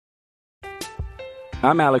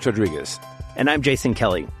I'm Alex Rodriguez. And I'm Jason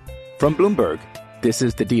Kelly. From Bloomberg, this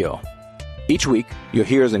is The Deal. Each week, you'll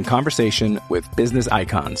hear us in conversation with business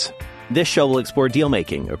icons. This show will explore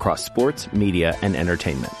deal-making across sports, media, and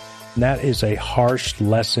entertainment. That is a harsh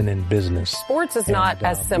lesson in business. Sports is not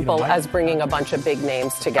as simple as bringing a bunch of big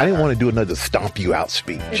names together. I didn't want to do another stomp you out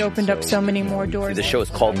speech. It opened up so many more doors. The show is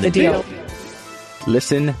called The Deal.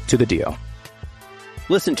 Listen to The Deal.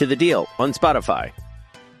 Listen to The Deal on Spotify.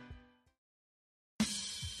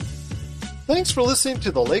 Thanks for listening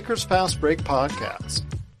to the Lakers Fast Break podcast,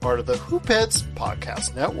 part of the Hoopheads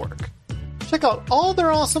Podcast Network. Check out all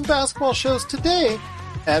their awesome basketball shows today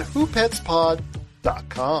at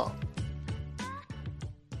hoopheadspod.com.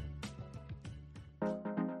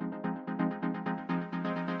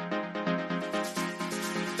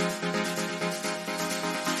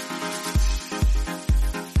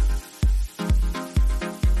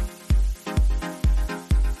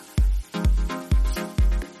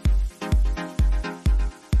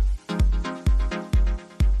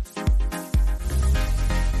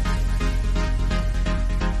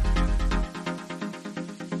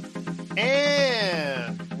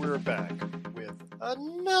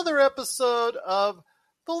 Episode of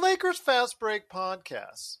the Lakers Fast Break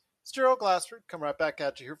podcast. It's Gerald Glassford, come right back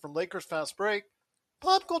at you here from Lakers Fast Break,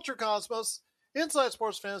 Pop Culture Cosmos, Inside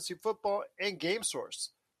Sports Fantasy Football, and Game Source.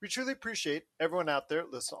 We truly appreciate everyone out there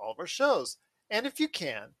listening to all of our shows. And if you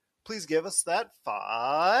can, please give us that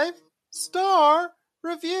 5-star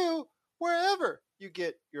review wherever you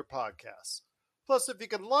get your podcasts. Plus, if you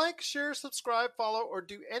can like, share, subscribe, follow, or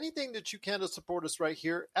do anything that you can to support us right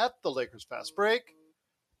here at the Lakers Fast Break,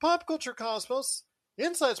 Pop Culture Cosmos,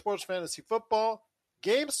 Inside Sports Fantasy Football,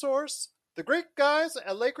 Game Source, the great guys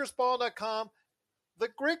at LakersBall.com, the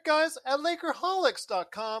great guys at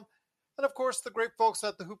Lakerholics.com, and of course the great folks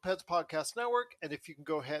at the Hoopheads Podcast Network. And if you can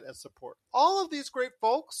go ahead and support all of these great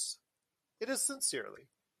folks, it is sincerely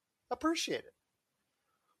appreciated.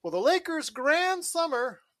 Well, the Lakers' grand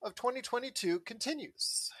summer of 2022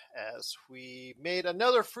 continues as we made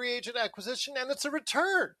another free agent acquisition, and it's a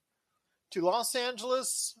return to Los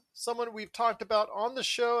Angeles, someone we've talked about on the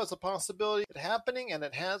show as a possibility of happening, and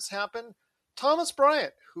it has happened. Thomas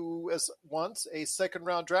Bryant, who was once a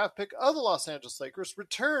second-round draft pick of the Los Angeles Lakers,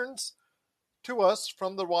 returns to us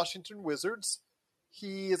from the Washington Wizards.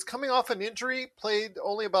 He is coming off an injury, played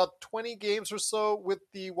only about 20 games or so with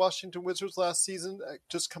the Washington Wizards last season,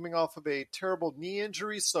 just coming off of a terrible knee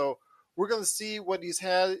injury. So we're going to see what he's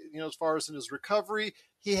had, as far as in his recovery.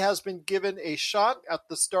 He has been given a shot at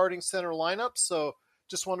the starting center lineup, so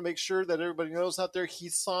just want to make sure that everybody knows out there he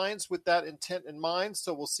signs with that intent in mind,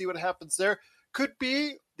 so we'll see what happens there. Could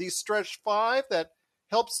be the stretch 5 that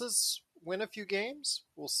helps us win a few games.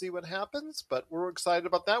 We'll see what happens, but we're excited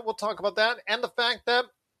about that. We'll talk about that and the fact that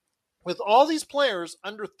with all these players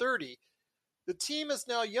under 30, the team is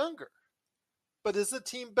now younger. But is the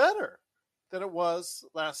team better than it was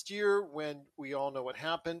last year when we all know what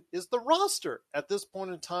happened? Is the roster at this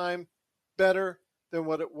point in time better than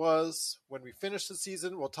what it was when we finished the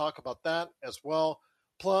season? We'll talk about that as well.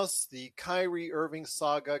 Plus, the Kyrie Irving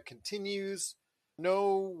saga continues.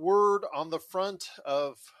 No word on the front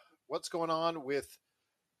of what's going on with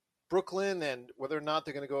Brooklyn and whether or not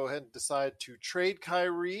they're going to go ahead and decide to trade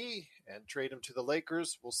Kyrie and trade him to the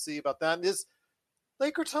Lakers. We'll see about that. And is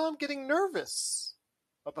Laker Tom getting nervous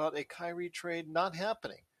about a Kyrie trade not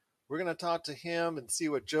happening? We're going to talk to him and see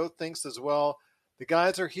what Joe thinks as well. The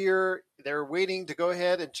guys are here. They're waiting to go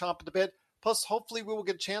ahead and chomp at the bit. Plus, hopefully we will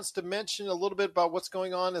get a chance to mention a little bit about what's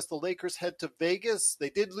going on as the Lakers head to Vegas.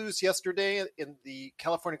 They did lose yesterday in the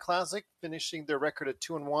California Classic, finishing their record at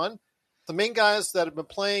 2-1. The main guys that have been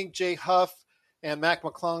playing, Jay Huff and Mac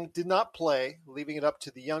McClung, did not play, leaving it up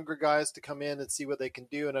to the younger guys to come in and see what they can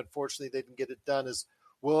do. And unfortunately, they didn't get it done as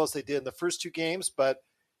well as they did in the first 2 games. But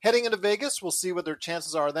heading into Vegas, we'll see what their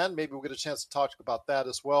chances are then. Maybe we'll get a chance to talk about that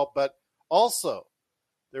as well. But also,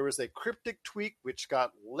 there was a cryptic tweet which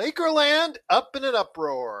got Lakerland up in an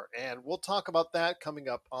uproar, and we'll talk about that coming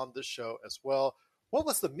up on the show as well. What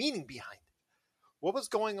was the meaning behind it? What was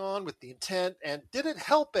going on with the intent, and did it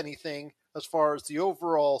help anything as far as the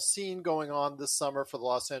overall scene going on this summer for the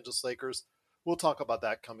Los Angeles Lakers? We'll talk about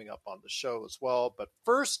that coming up on the show as well. But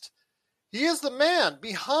first, he is the man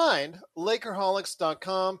behind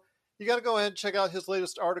Lakerholics.com. You got to go ahead and check out his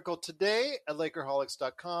latest article today at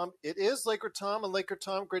Lakerholics.com. It is Laker Tom, and Laker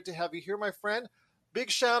Tom, great to have you here, my friend. Big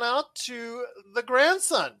shout out to the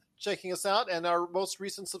grandson checking us out and our most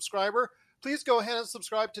recent subscriber. Please go ahead and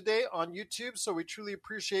subscribe today on YouTube, so we truly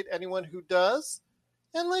appreciate anyone who does.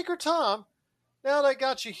 And Laker Tom, now that I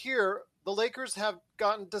got you here, the Lakers have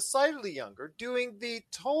gotten decidedly younger, doing the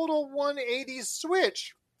total 180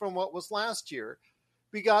 switch from what was last year.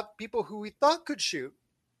 We got people who we thought could shoot,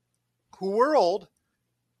 who were old,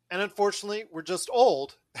 and unfortunately were just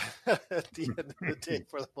old at the end of the day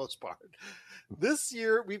for the most part. This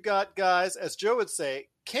year, we've got guys, as Joe would say,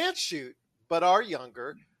 can't shoot, but are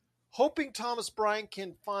younger, hoping Thomas Bryant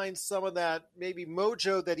can find some of that maybe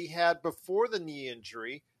mojo that he had before the knee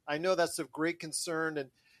injury. I know that's of great concern, and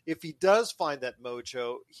if he does find that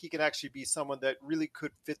mojo, he can actually be someone that really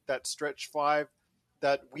could fit that stretch five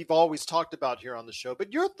that we've always talked about here on the show.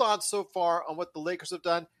 But your thoughts so far on what the Lakers have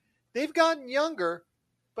done? They've gotten younger,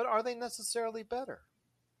 but are they necessarily better?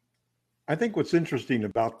 I think what's interesting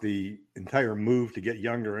about the entire move to get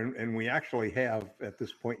younger, and we actually have at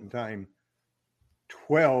this point in time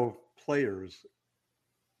 12 players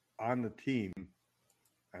on the team,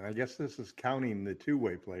 and I guess this is counting the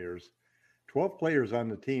two-way players, 12 players on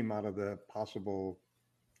the team out of the possible,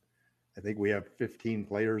 I think we have 15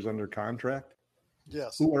 players under contract.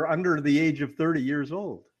 Yes. Who are under the age of 30 years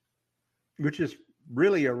old, which is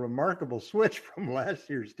really a remarkable switch from last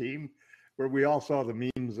year's team, where we all saw the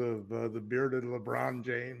memes of the bearded LeBron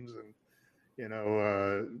James and,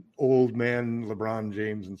 old man LeBron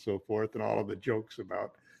James and so forth, and all of the jokes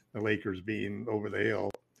about the Lakers being over the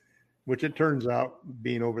hill, which it turns out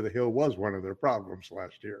being over the hill was one of their problems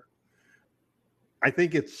last year. I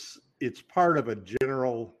think it's part of a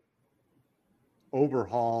general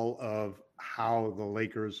overhaul of how the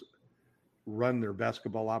Lakers run their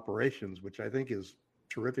basketball operations, which I think is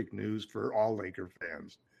terrific news for all Laker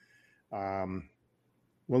fans.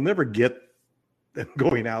 We'll never get them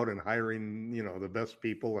going out and hiring, the best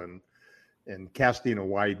people and casting a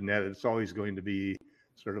wide net. It's always going to be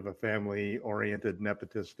sort of a family-oriented,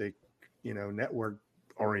 nepotistic,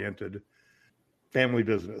 network-oriented family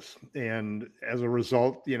business. And as a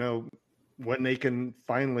result, when they can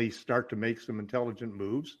finally start to make some intelligent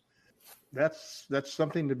moves, that's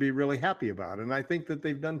something to be really happy about. And I think that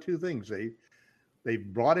they've done two things. They've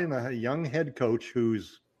brought in a young head coach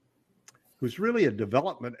who's really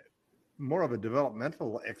more of a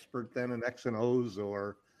developmental expert than an X and O's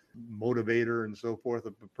or motivator and so forth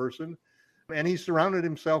of a person. And he surrounded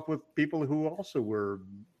himself with people who also were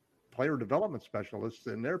player development specialists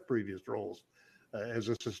in their previous roles as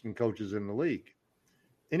assistant coaches in the league.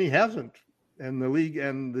 And he hasn't, and the league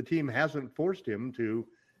and the team hasn't forced him to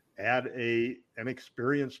add an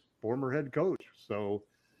experienced former head coach. So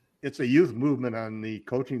it's a youth movement on the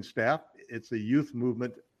coaching staff. It's a youth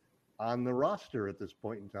movement on the roster at this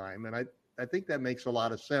point in time. And I think that makes a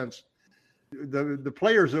lot of sense. The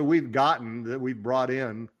players that we've brought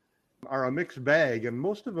in are a mixed bag, and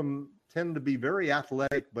most of them tend to be very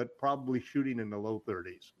athletic, but probably shooting in the low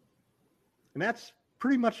 30s. And that's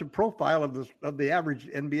pretty much a profile of the average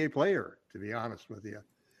NBA player, to be honest with you.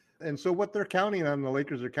 And so what they're counting on, the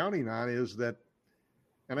Lakers are counting on, is that,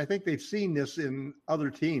 and I think they've seen this in other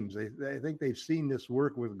teams. I think they've seen this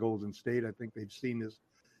work with Golden State. I think they've seen this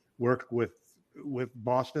work with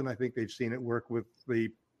Boston. I think they've seen it work with the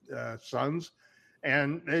Suns.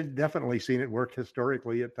 And they've definitely seen it work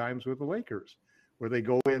historically at times with the Lakers, where they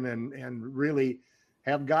go in and really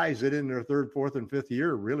have guys that in their third, fourth, and fifth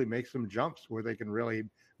year really make some jumps where they can really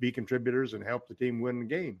be contributors and help the team win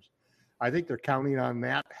games. I think they're counting on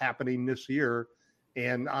that happening this year.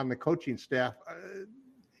 And on the coaching staff,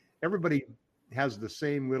 everybody has the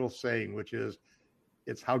same little saying, which is,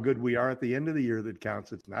 it's how good we are at the end of the year that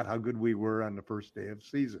counts. It's not how good we were on the first day of the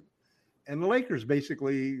season. And the Lakers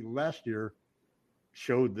basically last year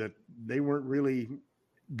showed that they weren't really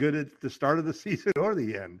good at the start of the season or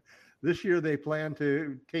the end. This year they plan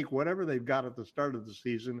to take whatever they've got at the start of the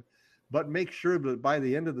season, but make sure that by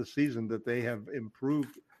the end of the season that they have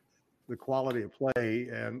improved the quality of play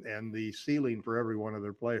and the ceiling for every one of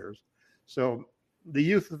their players. So the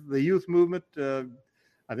youth movement,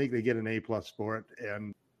 I think they get an A+ for it.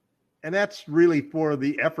 And that's really for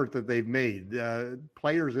the effort that they've made.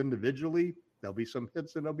 Players individually, there'll be some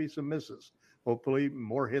hits and there'll be some misses. Hopefully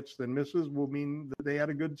more hits than misses will mean that they had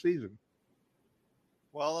a good season.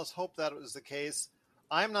 Well, let's hope that was the case.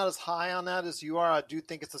 I'm not as high on that as you are. I do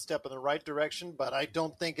think it's a step in the right direction, but I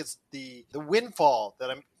don't think it's the windfall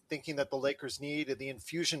that I'm thinking that the Lakers need, and the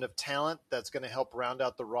infusion of talent that's going to help round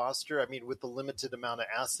out the roster. I mean, with the limited amount of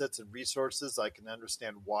assets and resources, I can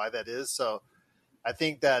understand why that is. So I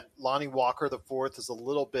think that Lonnie Walker IV is a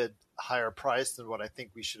little bit higher priced than what I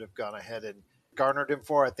think we should have gone ahead and garnered him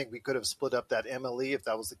for. I think we could have split up that MLE if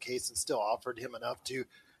that was the case and still offered him enough to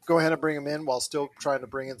go ahead and bring him in while still trying to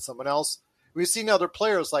bring in someone else. We've seen other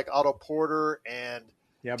players like Otto Porter and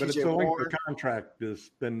Yeah, but TJ it's a length Warren. of contract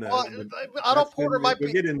has been. Otto Porter might we'll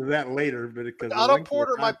be. get into that later, but because Otto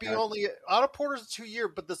Porter might be Otto Porter's 2 year,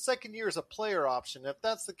 but the second year is a player option. If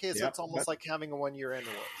that's the case, it's almost like having a 1 year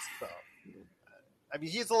anyways. So, I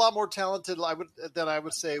mean, he's a lot more talented. Than I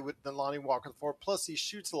would say than Lonnie Walker IV. Plus, he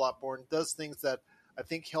shoots a lot more and does things that I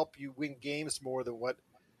think help you win games more than what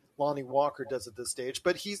Lonnie Walker does at this stage.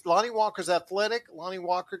 But Lonnie Walker's athletic. Lonnie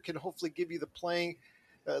Walker can hopefully give you the playing.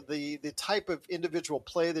 The type of individual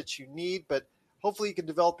play that you need, but hopefully he can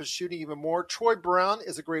develop his shooting even more. Troy Brown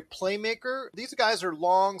is a great playmaker. These guys are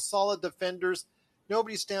long, solid defenders.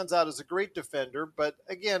 Nobody stands out as a great defender, but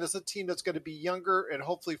again, it's a team that's going to be younger and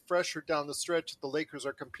hopefully fresher down the stretch if the Lakers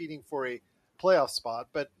are competing for a playoff spot.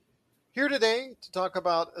 But here today to talk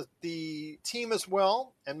about the team as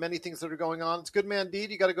well and many things that are going on. It's Goodman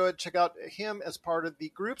Deed. You got to go ahead and check out him as part of the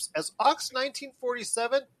groups as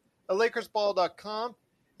Ox1947 at LakersBall.com.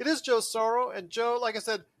 It is Joe Sorrow, and Joe, like I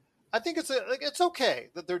said, I think it's okay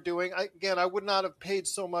that they're doing. I would not have paid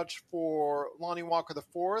so much for Lonnie Walker IV.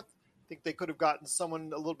 I think they could have gotten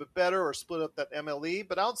someone a little bit better or split up that MLE.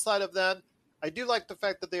 But outside of that, I do like the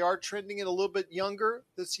fact that they are trending it a little bit younger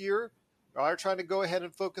this year. They are trying to go ahead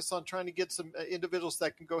and focus on trying to get some individuals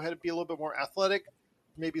that can go ahead and be a little bit more athletic,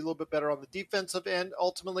 maybe a little bit better on the defensive end.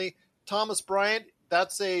 Ultimately, Thomas Bryant,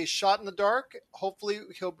 that's a shot in the dark. Hopefully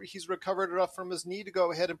he's recovered enough from his knee to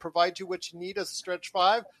go ahead and provide you what you need as a stretch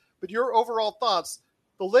five. But your overall thoughts,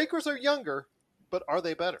 the Lakers are younger, but are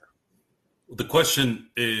they better? The question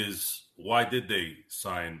is, why did they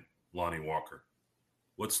sign Lonnie Walker?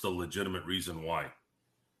 What's the legitimate reason why?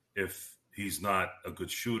 If he's not a good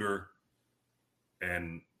shooter,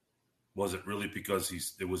 and was it really because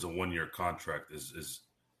it was a 1 year contract?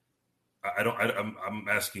 I'm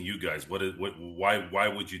asking you guys, why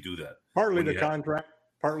would you do that? Partly the contract,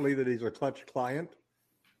 partly that he's a Clutch client,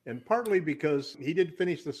 and partly because he did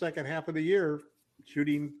finish the second half of the year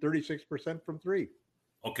shooting 36% from three.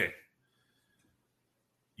 Okay.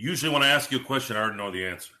 Usually when I ask you a question, I already know the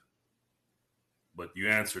answer. But you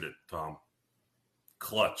answered it, Tom.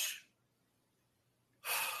 Clutch.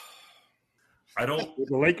 Were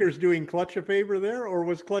the Lakers doing Clutch a favor there, or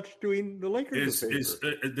was Clutch doing the Lakers a favor?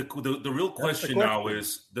 The real question now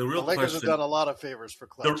is the Lakers have done a lot of favors for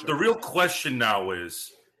Clutch. The real question now is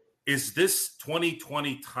this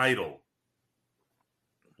 2020 title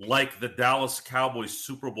like the Dallas Cowboys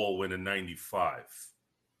Super Bowl win in '95?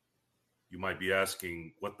 You might be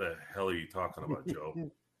asking, what the hell are you talking about, Joe?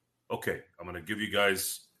 Okay, I'm going to give you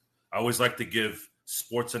guys. I always like to give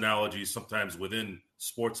sports analogies, sometimes within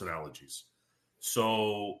sports analogies.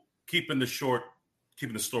 So keeping the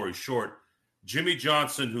story short, Jimmy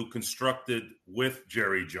Johnson, who constructed with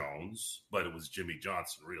Jerry Jones, but it was Jimmy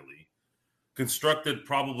Johnson really, constructed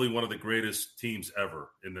probably one of the greatest teams ever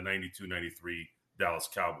in the 92-93 Dallas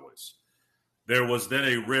Cowboys. There was then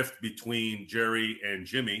a rift between Jerry and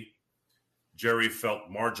Jimmy. Jerry felt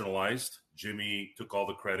marginalized. Jimmy took all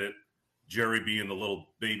the credit. Jerry, being the little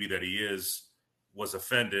baby that he is, was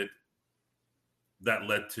offended. That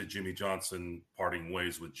led to Jimmy Johnson parting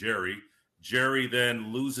ways with Jerry. Jerry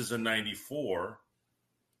then loses in 94,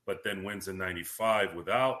 but then wins in 95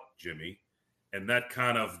 without Jimmy. And that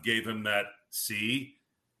kind of gave him that, see,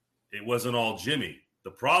 it wasn't all Jimmy.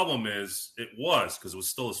 The problem is it was, because it was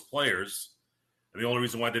still his players. And the only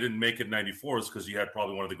reason why they didn't make it in 94 is because you had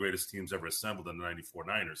probably one of the greatest teams ever assembled in the 94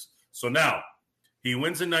 Niners. So now he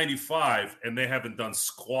wins in 95, and they haven't done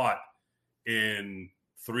squat in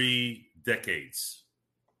 3 decades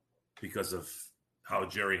because of how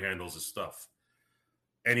Jerry handles his stuff.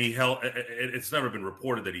 And he held, it's never been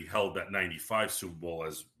reported that he held that 95 Super Bowl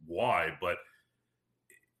as why, but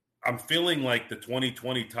I'm feeling like the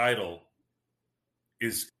 2020 title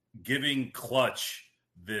is giving Clutch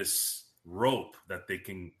this rope that they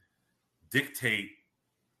can dictate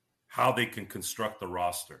how they can construct the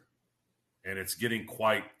roster. And it's getting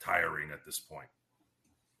quite tiring at this point.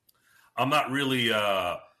 I'm not really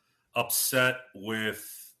upset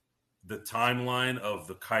with the timeline of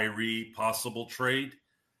the Kyrie possible trade.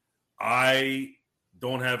 I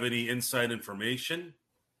don't have any inside information.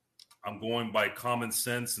 I'm going by common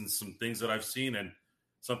sense and some things that I've seen. And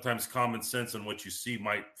sometimes common sense and what you see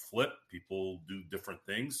might flip. People do different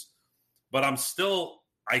things. But I still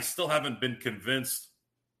haven't been convinced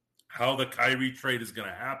how the Kyrie trade is going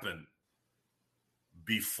to happen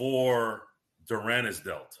before Durant is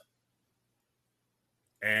dealt.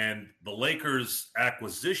 And the Lakers'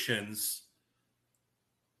 acquisitions,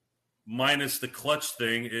 minus the Clutch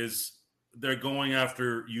thing, is they're going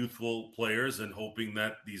after youthful players and hoping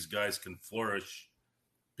that these guys can flourish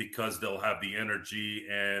because they'll have the energy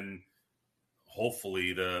and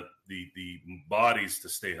hopefully the bodies to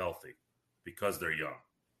stay healthy because they're young.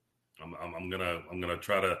 I'm gonna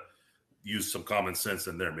try to use some common sense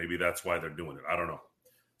in there. Maybe that's why they're doing it. I don't know.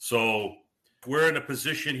 So we're in a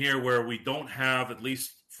position here where we don't have, at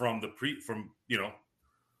least from the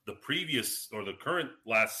previous or the current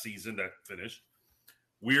last season that finished,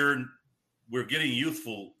 we're getting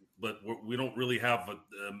youthful, but we don't really have a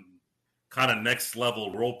kind of next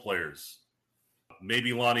level role players.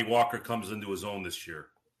 Maybe Lonnie Walker comes into his own this year.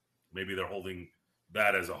 Maybe they're holding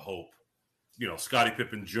that as a hope. Scottie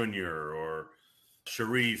Pippen Jr. or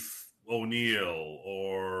Sharif O'Neal,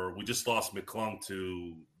 or we just lost McClung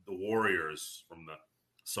to the Warriors from the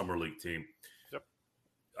Summer League team. Yep.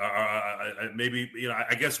 Maybe,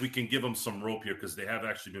 I guess we can give them some rope here because they have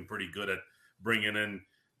actually been pretty good at bringing in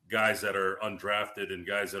guys that are undrafted and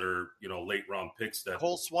guys that are, late round picks. That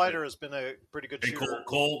Cole Swider has been a pretty good shooter.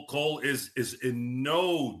 Cole is in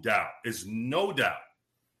no doubt,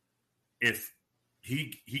 if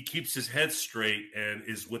he keeps his head straight and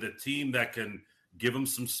is with a team that can give him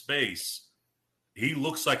some space, he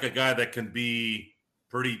looks like a guy that can be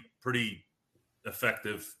pretty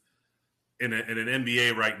effective in an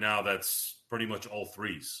NBA right now. That's pretty much all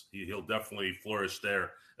threes. He'll definitely flourish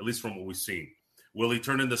there, at least from what we've seen. Will he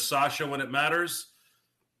turn into Sasha when it matters?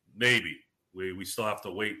 Maybe. We still have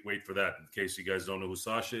to wait for that. In case you guys don't know who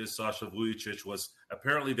Sasha is, Sasha Vujacic was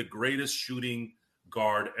apparently the greatest shooting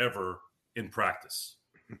guard ever in practice.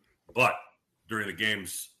 But during the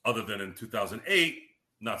games, other than in 2008,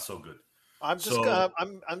 not so good. I'm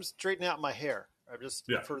straightening out my hair.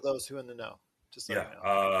 For those who in the know. Just so you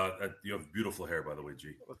know. You have beautiful hair, by the way,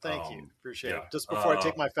 G. Well, thank you. Appreciate it. Just before I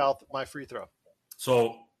take my free throw.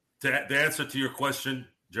 So the answer to your question,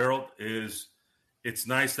 Gerald, is it's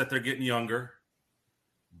nice that they're getting younger,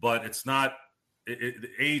 but it's not.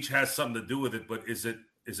 Age has something to do with it, but is it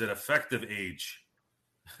effective age?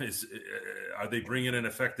 Are they bringing in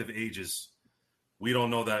effective ages? We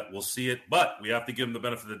don't know that. We'll see it, but we have to give them the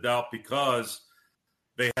benefit of the doubt because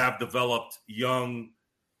they have developed young,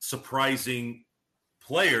 surprising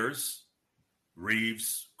players.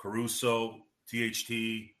 Reeves, Caruso,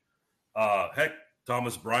 THT. Heck,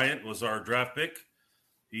 Thomas Bryant was our draft pick.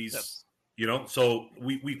 He's, so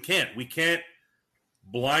we can't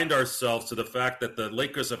blind ourselves to the fact that the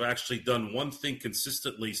Lakers have actually done one thing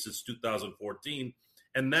consistently since 2014,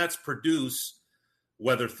 and that's produce,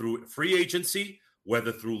 whether through free agency,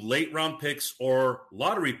 whether through late round picks or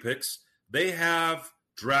lottery picks, they have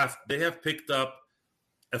picked up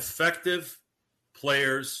effective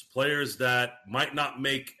players that might not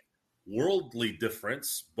make worldly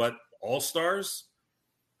difference, but all-stars,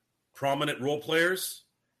 prominent role players,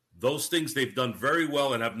 those things they've done very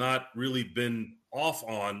well and have not really been off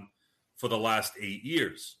on for the last 8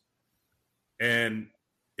 years. And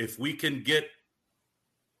if we can get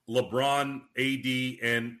LeBron, AD,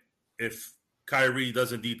 and if Kyrie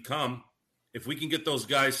does indeed come, if we can get those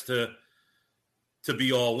guys to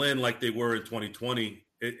be all in like they were in 2020,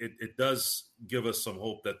 it does give us some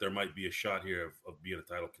hope that there might be a shot here of being a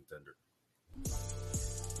title contender.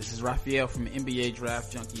 This is Raphael from NBA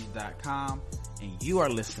DraftJunkies.com, and you are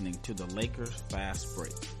listening to the Lakers Fast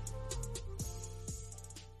Break.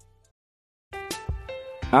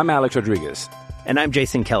 I'm Alex Rodriguez. And I'm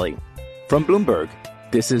Jason Kelly. From Bloomberg,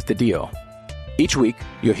 this is The Deal. Each week,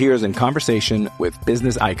 you'll hear us in conversation with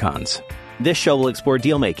business icons. This show will explore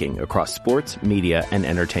deal-making across sports, media, and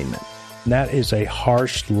entertainment. That is a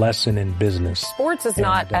harsh lesson in business. Sports is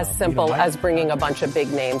not as simple as bringing a bunch of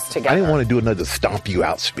big names together. I didn't want to do another stomp you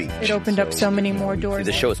out speech. It opened up so many more doors.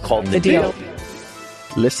 The show is called The Deal.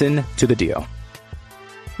 Listen to The Deal.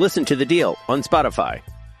 Listen to The Deal on Spotify.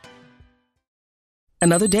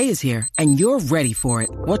 Another day is here, and you're ready for it.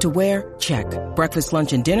 What to wear? Check. Breakfast,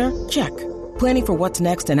 lunch, and dinner? Check. Planning for what's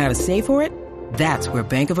next and how to save for it? That's where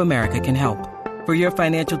Bank of America can help. For your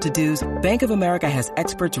financial to-dos, Bank of America has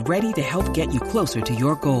experts ready to help get you closer to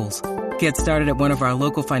your goals. Get started at one of our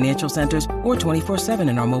local financial centers or 24/7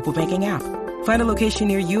 in our mobile banking app. Find a location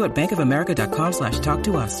near you at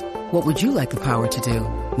bankofamerica.com/talktous. What would you like the power to do?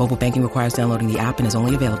 Mobile banking requires downloading the app and is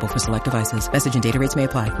only available for select devices. Message and data rates may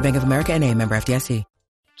apply. Bank of America NA, member FDIC.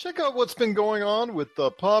 Check out what's been going on with the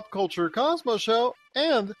Pop Culture Cosmos Show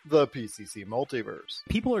and the PCC Multiverse.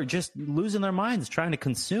 People are just losing their minds trying to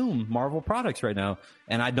consume Marvel products right now.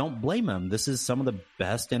 And I don't blame them. This is some of the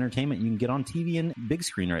best entertainment you can get on TV and big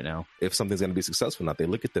screen right now. If something's going to be successful or not, they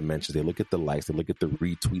look at the mentions, they look at the likes, they look at the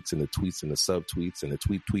retweets and the tweets and the subtweets and the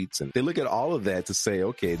tweets. And they look at all of that to say,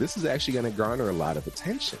 okay, this is actually going to garner a lot of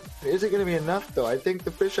attention. Is it going to be enough, though? I think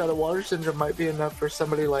the fish out of water syndrome might be enough for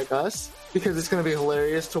somebody like us, because it's going to be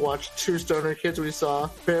hilarious to watch two stoner kids we saw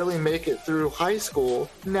barely make it through high school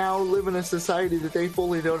now live in a society that they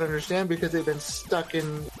fully don't understand because they've been stuck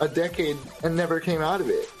in a decade and never came out of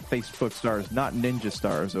it. Facebook stars, not ninja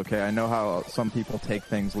stars, okay? I know how some people take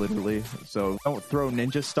things literally, so don't throw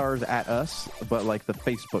ninja stars at us, but like the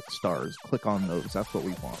Facebook stars. Click on those. That's what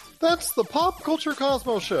we want. That's the Pop Culture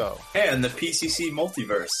Cosmos Show. And the PCC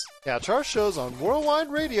Multiverse. Catch our shows on Worldwide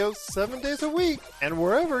Radio 7 days a week and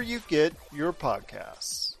wherever you get your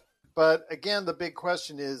podcasts. But again, the big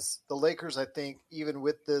question is the Lakers, I think, even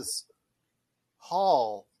with this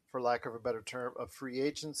haul, for lack of a better term, of free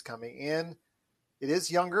agents coming in, it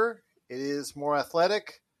is younger, it is more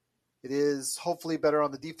athletic, it is hopefully better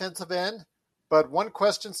on the defensive end. But one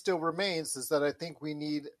question still remains is that I think we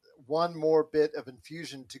need one more bit of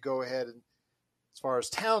infusion to go ahead and, as far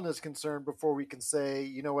as talent is concerned, before we can say,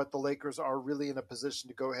 you know what, the Lakers are really in a position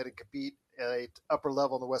to go ahead and compete at an upper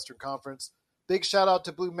level in the Western Conference. Big shout out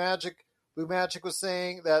to Blue Magic. Blue Magic was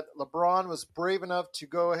saying that LeBron was brave enough to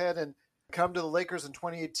go ahead and come to the Lakers in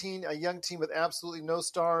 2018, a young team with absolutely no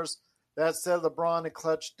stars. That said, LeBron and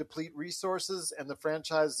Clutch deplete resources, and the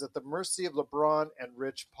franchise is at the mercy of LeBron and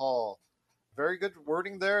Rich Paul. Very good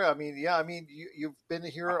wording there. I mean, you've been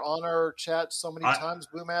here on our chat so many times,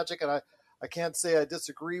 Blue Magic, and I can't say I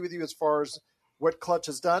disagree with you as far as what Clutch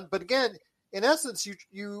has done. But again, in essence,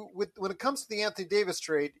 when it comes to the Anthony Davis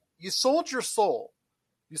trade, you sold your soul.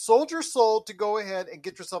 You sold your soul to go ahead and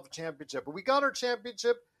get yourself a championship. But we got our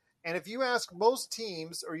championship, and if you ask most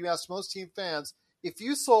teams or you ask most team fans, if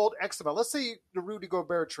you sold X amount, let's say the Rudy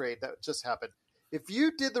Gobert trade that just happened. If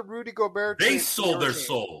you did the Rudy Gobert trade, they sold their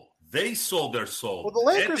soul. They sold their soul. Well, the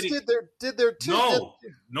Lakers did their too.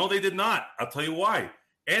 No, they did not. I'll tell you why.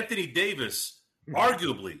 Anthony Davis,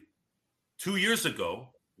 arguably, 2 years ago,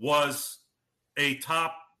 was a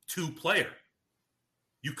top 2 player.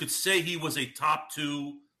 You could say he was a top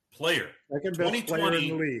 2 player. Second best player in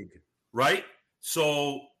the league. Right?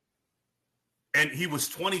 So, and he was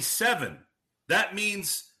 27. That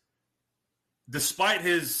means despite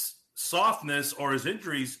his softness or his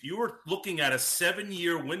injuries, you were looking at a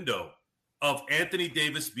 7-year window of Anthony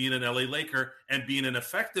Davis being an LA Laker and being an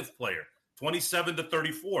effective player, 27 to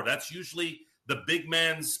 34. That's usually the big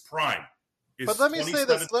man's prime. But let me say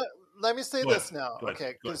this. Let me say this now,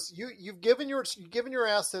 okay? Because you've given your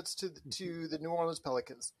assets to the New Orleans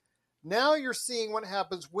Pelicans. Now you're seeing what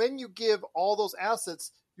happens when you give all those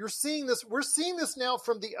assets. You're seeing this. We're seeing this now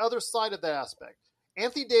from the other side of that aspect.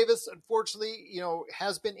 Anthony Davis, unfortunately,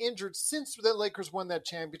 has been injured since the Lakers won that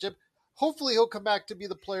championship. Hopefully, he'll come back to be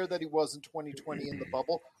the player that he was in 2020 in the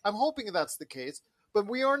bubble. I'm hoping that's the case. But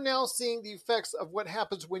we are now seeing the effects of what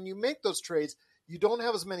happens when you make those trades. You don't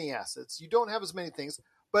have as many assets. You don't have as many things.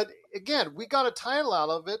 But again, we got a title out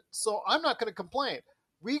of it, so I'm not going to complain.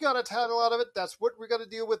 We got a title out of it. That's what we got to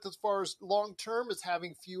deal with as far as long term, is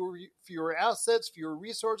having fewer assets, fewer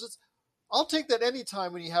resources. I'll take that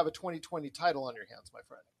anytime when you have a 2020 title on your hands, my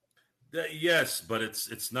friend. Yes, but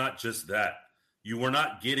it's not just that. You were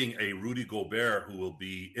not getting a Rudy Gobert who will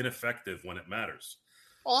be ineffective when it matters.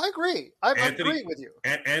 Oh, I agree. I agree with you.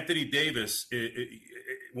 Anthony Davis,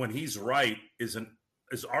 when he's right, is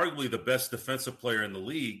arguably the best defensive player in the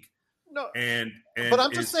league. No, and but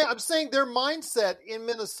I'm saying their mindset in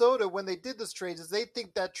Minnesota when they did this trade is they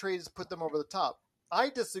think that trade has put them over the top. I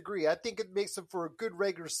disagree. I think it makes them for a good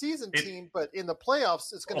regular season team, but in the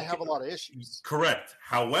playoffs, it's going to have a lot of issues. Correct.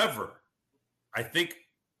 However, I think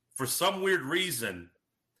for some weird reason,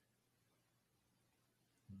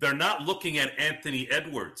 they're not looking at Anthony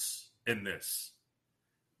Edwards in this.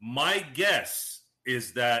 My guess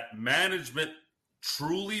is that management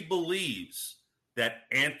truly believes that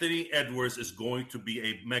Anthony Edwards is going to be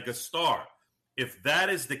a mega star. If that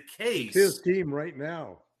is the case, it's his team right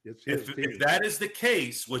now. If that is the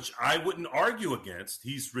case, which I wouldn't argue against,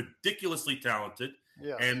 he's ridiculously talented.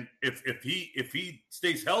 Yeah. And if he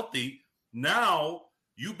stays healthy, now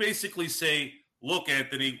you basically say, look,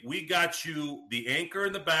 Anthony, we got you the anchor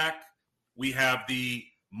in the back. We have the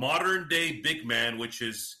modern day big man, which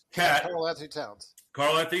is Karl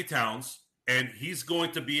Anthony Towns. And he's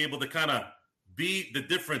going to be able to kind of be the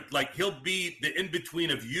different, like he'll be the in-between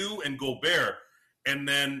of you and Gobert. And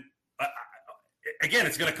then, again,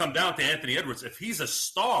 it's going to come down to Anthony Edwards. If he's a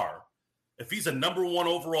star, if he's a number 1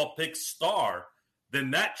 overall pick star,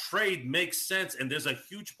 then that trade makes sense. And there's a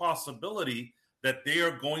huge possibility that they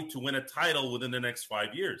are going to win a title within the next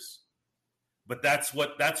 5 years. But that's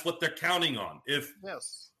what they're counting on. If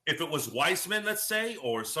it was Weissman, let's say,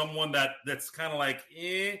 or someone that's kind of like,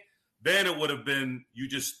 then it would have been you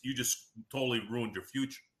just totally ruined your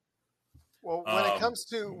future. Well, when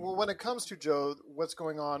it comes to Joe, what's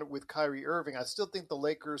going on with Kyrie Irving, I still think the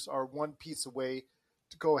Lakers are one piece away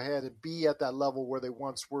to go ahead and be at that level where they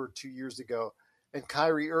once were 2 years ago. And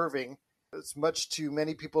Kyrie Irving, as much to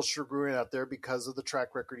many people's chagrin out there because of the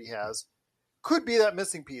track record he has, could be that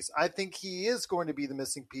missing piece. I think he is going to be the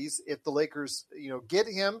missing piece if the Lakers, get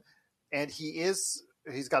him, and he's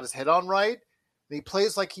got his head on right, and he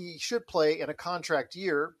plays like he should play in a contract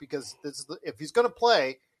year, because if he's going to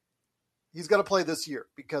play, he's got to play this year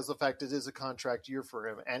because of the fact it is a contract year for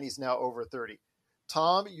him, and he's now over 30.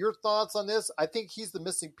 Tom, your thoughts on this? I think he's the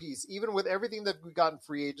missing piece. Even with everything that we got in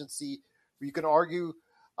free agency, you can argue,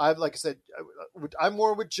 like I said, I'm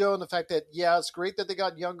more with Joe in the fact that, it's great that they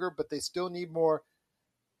got younger, but they still need more.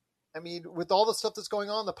 I mean, with all the stuff that's going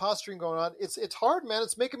on, the posturing going on, it's hard, man.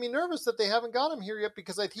 It's making me nervous that they haven't got him here yet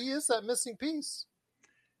because he is that missing piece.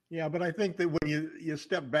 Yeah, but I think that when you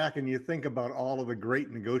step back and you think about all of the great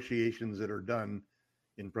negotiations that are done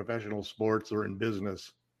in professional sports or in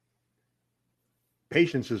business,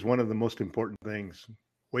 patience is one of the most important things.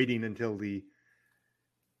 Waiting until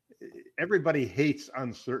everybody hates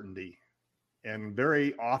uncertainty, and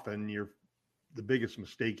very often the biggest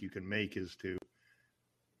mistake you can make is to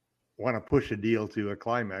want to push a deal to a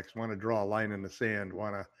climax, want to draw a line in the sand,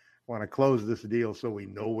 want to close this deal so we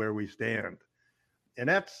know where we stand. And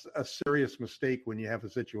that's a serious mistake when you have a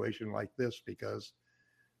situation like this, because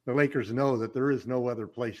the Lakers know that there is no other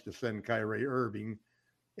place to send Kyrie Irving.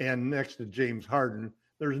 And next to James Harden,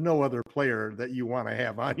 there's no other player that you want to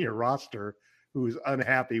have on your roster who's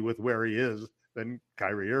unhappy with where he is than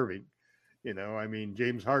Kyrie Irving.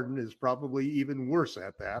 James Harden is probably even worse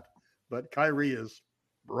at that, but Kyrie is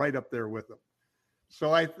right up there with him.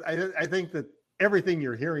 So I think that everything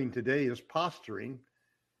you're hearing today is posturing.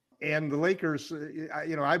 And the Lakers,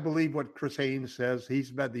 I believe what Chris Haynes says.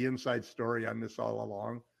 He's had the inside story on this all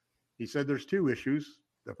along. He said there's two issues.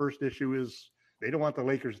 The first issue is they don't want the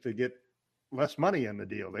Lakers to get less money in the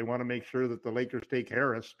deal. They want to make sure that the Lakers take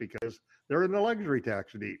Harris because they're in the luxury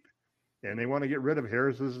tax deep. And they want to get rid of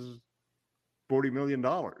Harris's $40 million.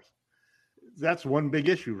 That's one big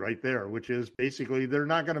issue right there, which is basically they're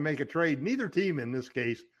not going to make a trade. Neither team in this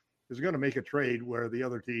case is going to make a trade where the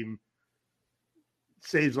other team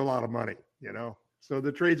saves a lot of money, So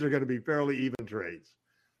the trades are going to be fairly even trades.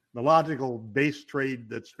 The logical base trade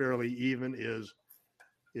that's fairly even is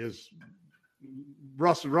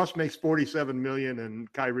Russ makes $47 million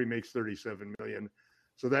and Kyrie makes $37 million.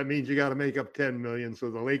 So that means you got to make up $10 million. So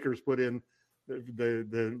the Lakers put in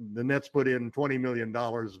the Nets put in $20 million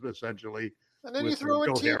essentially. And then you throw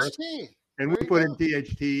in THT. Harris. And we put in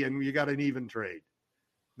THT, and you got an even trade.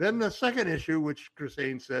 Then the second issue, which Chris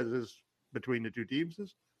Haynes says is between the two teams,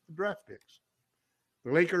 is the draft picks.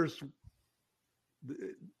 The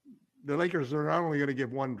Lakers are not only going to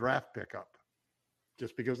give one draft pick up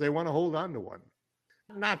just because they want to hold on to one.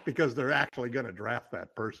 Not because they're actually going to draft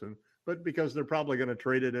that person, but because they're probably going to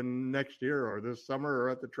trade it in next year or this summer or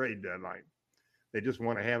at the trade deadline. They just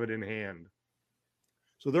want to have it in hand.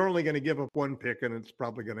 So they're only going to give up one pick, and it's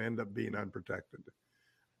probably going to end up being unprotected.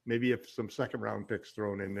 Maybe if some second-round picks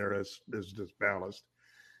thrown in there as just ballast.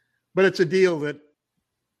 But it's a deal that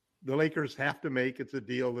the Lakers have to make. It's a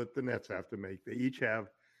deal that the Nets have to make. They each have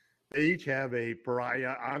a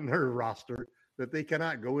pariah on their roster that they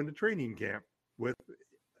cannot go into training camp with.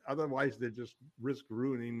 Otherwise, they just risk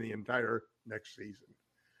ruining the entire next season.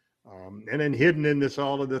 And then hidden in this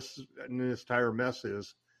entire mess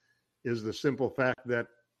is the simple fact that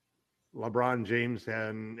LeBron James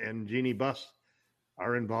and Jeannie Buss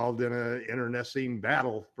are involved in an internecine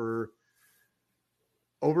battle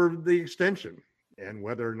over the extension and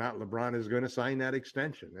whether or not LeBron is going to sign that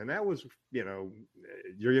extension. And that was, I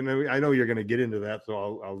know you're going to get into that,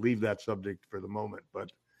 so I'll leave that subject for the moment.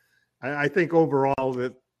 But I think overall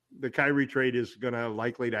that the Kyrie trade is going to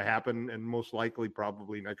likely to happen, and most likely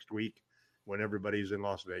probably next week when everybody's in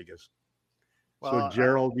Las Vegas. Well, so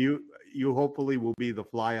Gerald, you hopefully will be the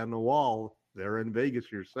fly on the wall there in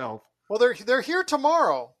Vegas yourself. Well, they're here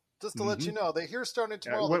tomorrow. Just to let you know, they're here starting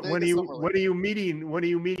tomorrow. When are you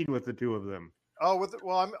meeting with the two of them? Oh,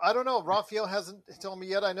 I don't know. Raphael hasn't told me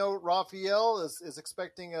yet. I know Raphael is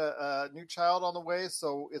expecting a new child on the way,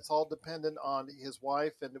 so it's all dependent on his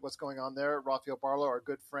wife and what's going on there. Raphael Barlow, our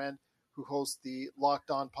good friend who hosts the Locked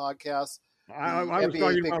On podcast. I was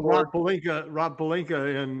talking about Rob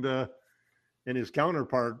Pelinka and his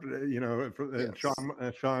counterpart, and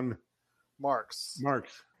Sean Marks.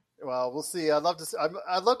 Well, we'll see. I'd love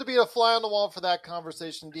to be a fly on the wall for that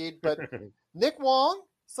conversation, indeed. But Nick Wong,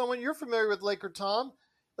 someone you're familiar with, Laker Tom,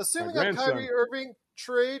 assuming a Kyrie Irving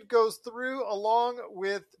trade goes through along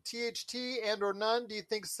with THT and or none, do you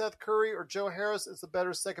think Seth Curry or Joe Harris is the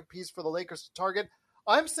better second piece for the Lakers to target?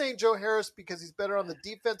 I'm saying Joe Harris because he's better on the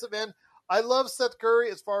defensive end. I love Seth Curry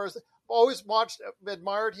as far as always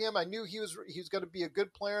admired him. I knew he was going to be a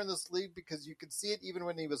good player in this league because you could see it even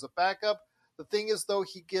when he was a backup. The thing is, though,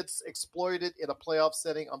 he gets exploited in a playoff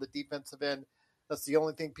setting on the defensive end. That's the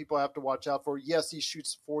only thing people have to watch out for. Yes, he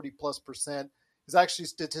shoots 40+%. He's actually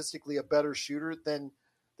statistically a better shooter than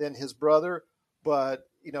his brother. But,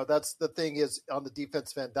 that's the thing is on the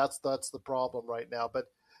defensive end, that's the problem right now. But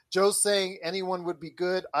Joe's saying anyone would be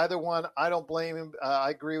good. Either one, I don't blame him. I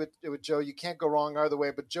agree with Joe. You can't go wrong either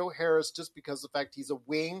way. But Joe Harris, just because of the fact he's a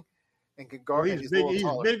wing and can guard, he's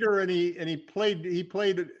bigger, and he played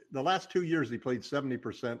the last 2 years. He played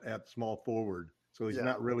 70% at small forward, so he's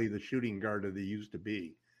not really the shooting guard that he used to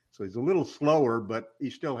be. So he's a little slower, but he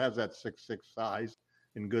still has that 6'6" size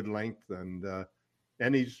and good length, and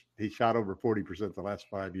he shot over 40% the last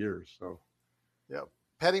 5 years. So yeah.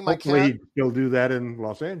 Petting my hopefully cat. He'll do that in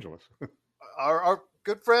Los Angeles. Our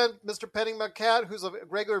good friend, Mr. Petting my cat, who's a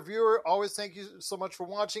regular viewer, always thank you so much for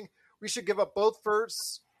watching. We should give up both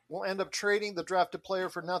firsts. We'll end up trading the drafted player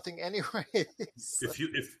for nothing anyway.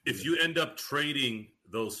 If you end up trading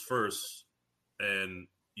those firsts and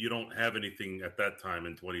you don't have anything at that time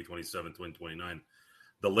in 2027, 2029,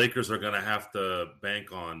 the Lakers are going to have to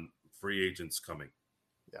bank on free agents coming.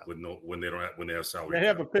 Yeah. When they have salary. They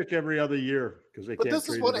have a pick every other year because they. But can't this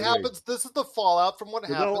is what happens. This is the fallout from what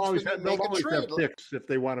happens when you make a trade. Have picks if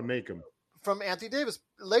they want to make them. From Anthony Davis,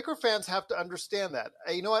 Laker fans have to understand that.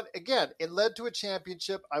 You know what? Again, it led to a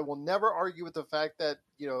championship. I will never argue with the fact that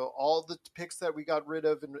all the picks that we got rid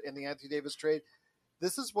of in the Anthony Davis trade.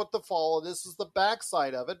 This is what the fall. This is the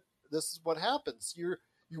backside of it. This is what happens. You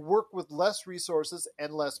work with less resources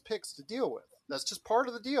and less picks to deal with. That's just part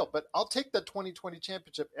of the deal. But I'll take that 2020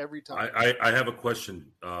 championship every time. I have a question.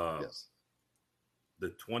 Yes. The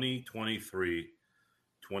 2023,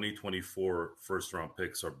 2024 first round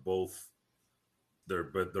picks are both.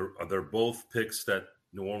 They're both picks that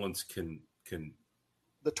New Orleans can.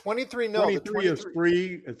 The 23, no. 23 is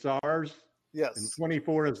free. It's ours. Yes. And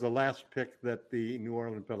 24 is the last pick that the New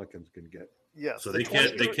Orleans Pelicans can get. Yes. So they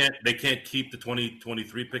can't keep the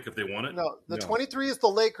 2023 pick if they want it. No, the 23 is the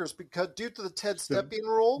Lakers because due to the Ted Stepien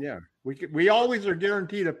rule. Yeah, we always are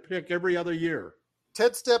guaranteed a pick every other year.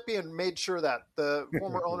 Ted Stepien made sure that the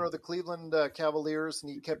former owner of the Cleveland Cavaliers,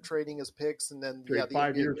 and he kept trading his picks, and then the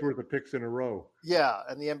 5 years worth of picks in a row. Yeah,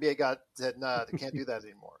 and the NBA said, nah, they can't do that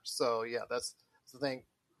anymore. So yeah, that's the thing.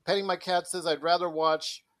 Petting my cat says I'd rather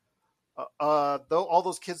watch. Though all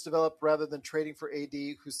those kids develop rather than trading for AD,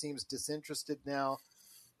 who seems disinterested now.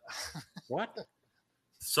 What?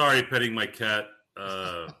 Sorry, petting my cat.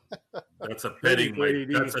 That's a petting my.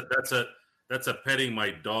 That's a petting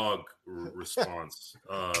my dog response.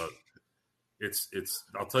 It's.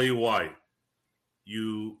 I'll tell you why.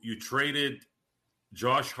 You traded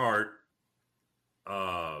Josh Hart,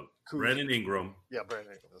 Brandon Ingram,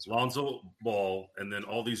 Brandon Ingram, Lonzo Ball, and then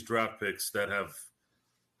all these draft picks that have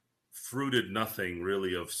fruited nothing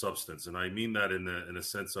really of substance, and I mean that in a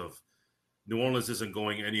sense of New Orleans isn't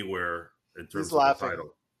going anywhere in terms of the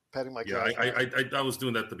title. Petting my cat. I was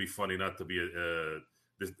doing that to be funny, not to be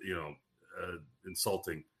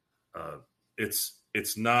insulting. It's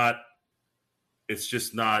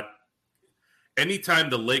just not. Anytime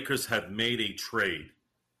the Lakers have made a trade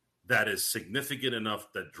that is significant enough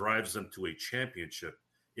that drives them to a championship,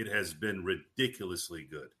 it has been ridiculously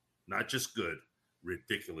good. Not just good.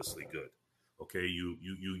 Ridiculously good. Okay, you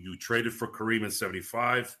traded for Kareem in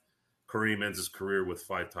 '75. Kareem ends his career with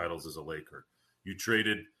 5 titles as a Laker. You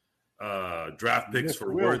traded draft picks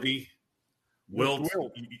for Worthy, Wilt.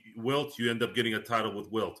 You end up getting a title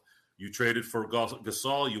with Wilt. You traded for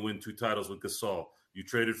Gasol. You win 2 titles with Gasol. You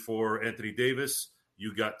traded for Anthony Davis.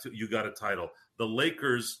 You got a title. The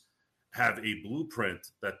Lakers have a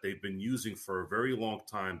blueprint that they've been using for a very long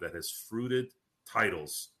time that has fruited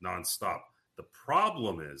titles nonstop. The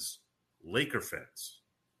problem is Laker fans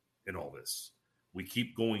in all this. We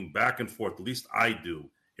keep going back and forth, at least I do,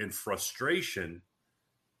 in frustration,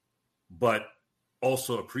 but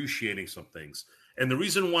also appreciating some things. And the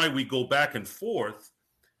reason why we go back and forth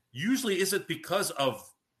usually isn't because of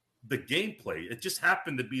the gameplay. It just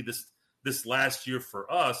happened to be this last year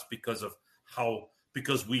for us because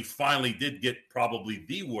we finally did get probably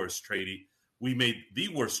the worst trade. We made the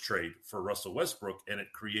worst trade for Russell Westbrook, and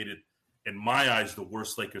it created, in my eyes, the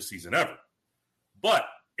worst Lakers season ever. But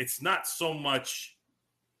it's not so much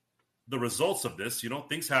the results of this.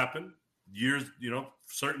 Things happen. Years,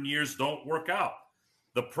 certain years don't work out.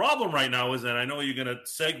 The problem right now is, and I know you're going to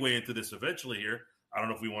segue into this eventually here. I don't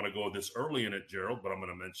know if we want to go this early in it, Gerald, but I'm going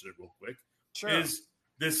to mention it real quick. Sure. Is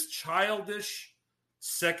this childish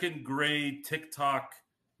second grade TikTok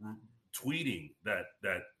tweeting that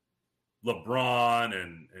LeBron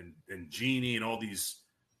and Genie and all these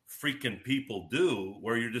freaking people do,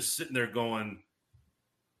 where you're just sitting there going,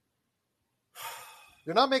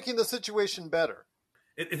 you're not making the situation better.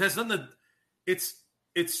 It has nothing to, it's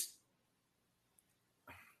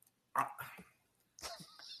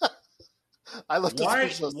I love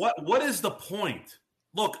what is the point?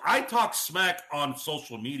 Look, I talk smack on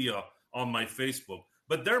social media on my Facebook,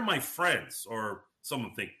 but they're my friends, or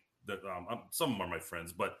some think that some of them are my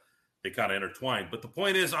friends, but they kind of intertwine. But the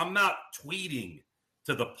point is, I'm not tweeting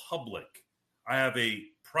to the public. I have a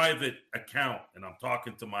private account, and I'm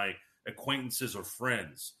talking to my acquaintances or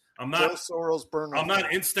friends. I'm not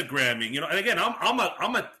Instagramming, And again,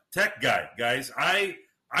 I'm a tech guy, guys. I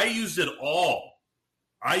use it all.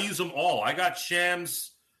 I use them all. I got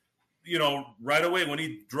Shams, right away when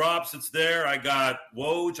he drops, it's there. I got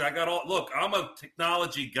Woj. I got all. Look, I'm a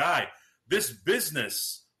technology guy. This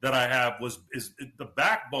business that I have is the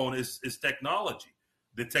backbone is technology,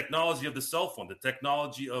 the technology of the cell phone, the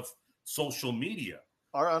technology of social media.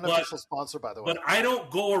 Our unofficial sponsor, by the way. But I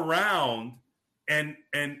don't go around and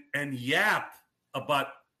yap about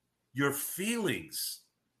your feelings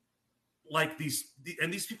like these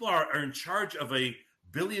people are in charge of a $1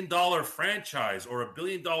 billion franchise or a $1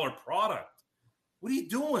 billion product. What are you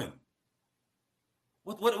doing?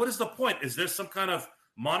 What is the point? Is there some kind of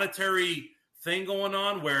monetary thing going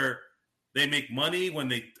on where they make money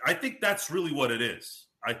I think that's really what it is.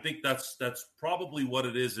 I think that's probably what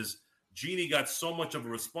it is Jeannie got so much of a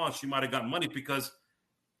response, she might have gotten money because,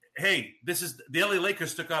 hey, the LA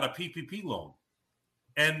Lakers took out a PPP loan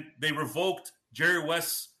and they revoked Jerry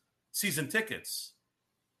West's season tickets.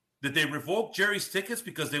 Did they revoke Jerry's tickets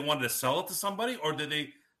because they wanted to sell it to somebody, or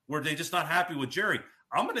were they just not happy with Jerry?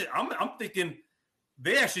 I'm thinking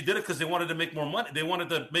they actually did it because they wanted to make more money. They wanted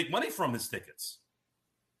to make money from his tickets,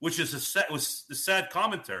 which is was the sad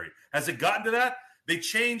commentary. Has it gotten to that? They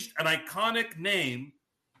changed an iconic name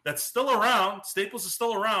that's still around. Staples is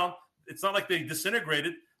still around. It's not like they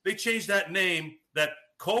disintegrated. They changed that name that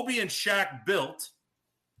Kobe and Shaq built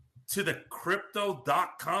to the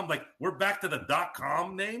crypto.com. Like, we're back to the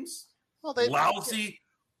 .com names? Well, lousy,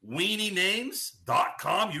 weenie names?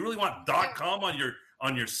 .com? You really want .com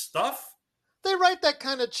on your stuff? They write that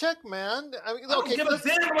kind of check, man. I mean, I don't give a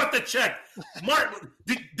damn about the check. Mark,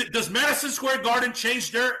 does Madison Square Garden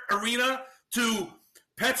change their arena to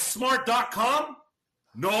PetSmart.com?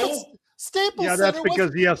 No. Staples. Yeah, that's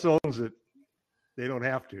because Yes owns it. They don't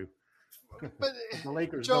have to. But the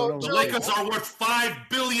Lakers the Lakers are worth $5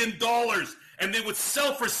 billion, and they would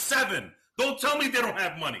sell for $7 billion. Don't tell me they don't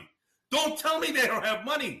have money. Don't tell me they don't have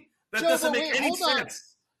money. That doesn't make any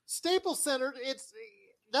sense. Staples Center,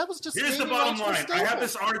 that was just. Here's the bottom line. I have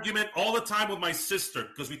this argument all the time with my sister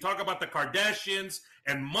because we talk about the Kardashians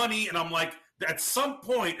and money, and I'm like, at some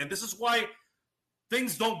point, and this is why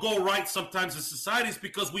things don't go right sometimes in societies,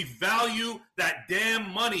 because we value that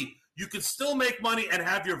damn money. You can still make money and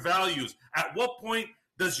have your values. At what point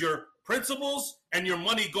does your principles and your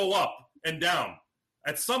money go up and down?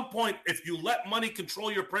 At some point, if you let money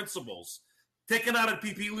control your principles, taking out a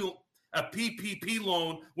PPP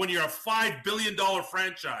loan when you're a $5 billion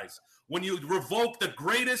franchise, when you revoke the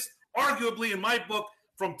greatest, arguably in my book,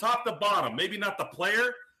 from top to bottom, maybe not the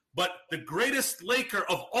player, but the greatest Laker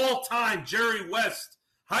of all time, Jerry West,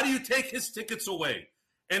 how do you take his tickets away?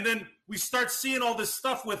 And then we start seeing all this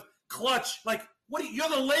stuff with Clutch. Like, you're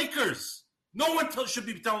the Lakers. No one should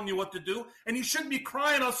be telling you what to do, and you shouldn't be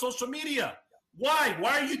crying on social media. Why?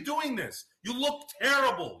 Why are you doing this? You look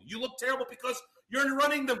terrible. You look terrible because you're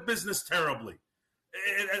running the business terribly.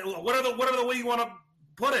 What are the way you want to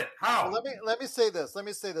put it? How? Well, let me say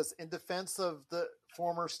this. In defense of the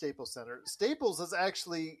former Staples Center, Staples is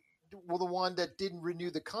actually the one that didn't renew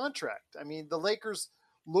the contract. I mean, the Lakers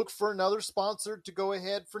look for another sponsor to go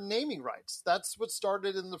ahead for naming rights. That's what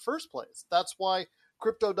started in the first place. That's why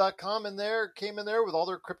Crypto.com came in there with all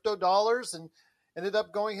their crypto dollars and ended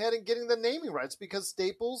up going ahead and getting the naming rights, because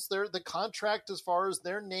Staples, the contract as far as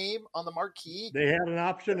their name on the marquee. They had an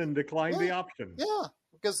option and declined the option. Yeah,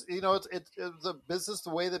 because it's the business,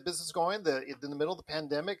 the way the business is going, in the middle of the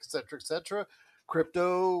pandemic, et cetera.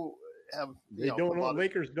 Crypto.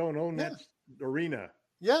 Lakers don't own that arena.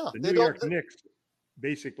 Yeah, the New York Knicks.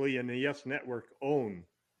 Basically, and the Yes Network own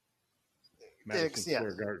Madison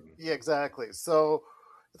Square Garden. Yeah, exactly. So,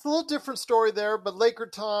 It's a little different story there, but Laker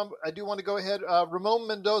Tom, I do want to go ahead. Ramon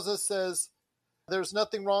Mendoza says there's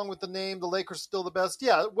nothing wrong with the name. The Lakers are still the best.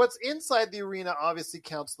 Yeah, what's inside the arena obviously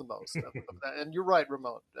counts the most. And you're right,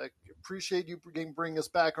 Ramon. I appreciate you bringing us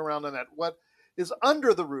back around on that. What is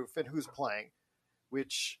under the roof and who's playing,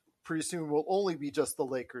 which pretty soon will only be just the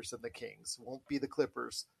Lakers and the Kings. It won't be the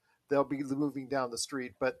Clippers. They'll be moving down the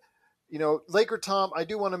street. But, Laker Tom, I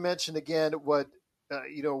do want to mention again what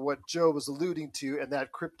Joe was alluding to, and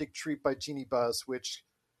that cryptic tweet by Jeannie Buss, which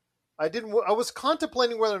I was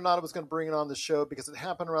contemplating whether or not I was going to bring it on the show because it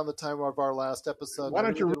happened around the time of our last episode. Why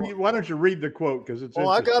don't you read the quote? Because it's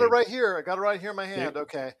I got it right here. I got it right here in my hand. Yeah.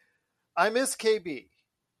 Okay. I miss KB.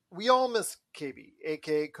 We all miss KB,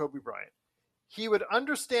 aka Kobe Bryant. He would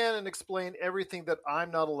understand and explain everything that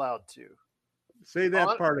I'm not allowed to. Say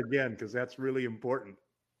that part again, because that's really important.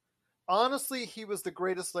 Honestly, he was the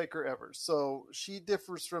greatest Laker ever. So she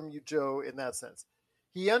differs from you, Joe, in that sense.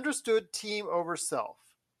 He understood team over self,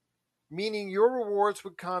 meaning your rewards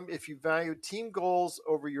would come if you valued team goals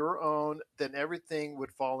over your own, then everything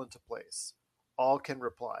would fall into place. All can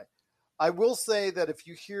reply. I will say that if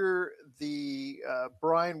you hear the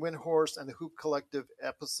Brian Windhorst and the Hoop Collective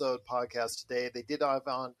episode podcast today, they did have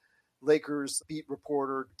on Lakers beat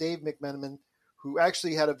reporter Dave McMenamin, who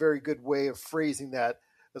actually had a very good way of phrasing that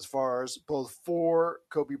as far as both for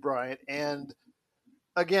Kobe Bryant and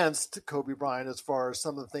against Kobe Bryant as far as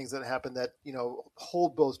some of the things that happened that,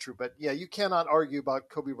 hold both true. But yeah, you cannot argue about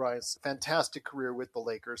Kobe Bryant's fantastic career with the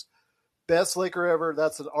Lakers. Best Laker ever.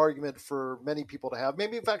 That's an argument for many people to have.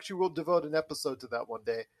 Maybe, in fact, we'll devote an episode to that one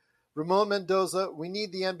day. Ramon Mendoza, we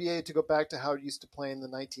need the NBA to go back to how it used to play in the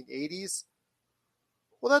 1980s.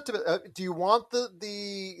 Well, do you want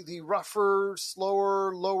the rougher,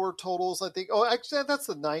 slower, lower totals? I think. Oh, actually, that's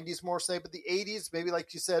the 90s more say, but the 80s, maybe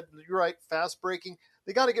like you said, you're right, fast breaking.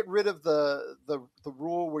 They got to get rid of the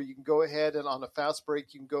rule where you can go ahead and on a fast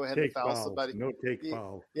break you can go ahead and foul somebody. No take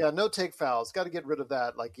foul. Yeah, no take fouls. Got to get rid of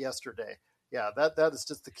that like yesterday. Yeah, that is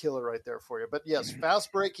just the killer right there for you. But yes,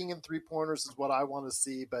 fast breaking and 3-pointers is what I want to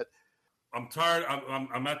see. But I'm tired.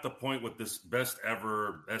 I'm at the point with this best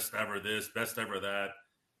ever this, best ever that.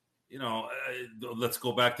 Let's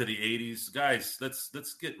go back to the 80s, guys.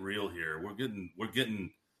 Let's get real here. We're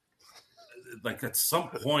getting like at some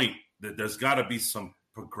point that there's got to be some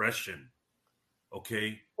progression.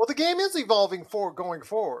 Okay. Well, the game is evolving going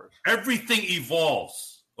forward. Everything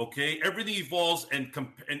evolves. Okay, everything evolves, and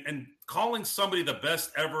calling somebody the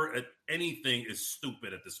best ever at anything is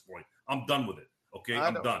stupid at this point. I'm done with it. Okay,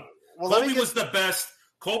 I'm done. Well, Kobe was the best.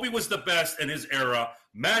 Kobe was the best in his era.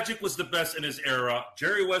 Magic was the best in his era.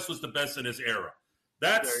 Jerry West was the best in his era.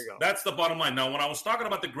 That's the bottom line. Now, when I was talking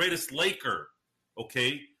about the greatest Laker,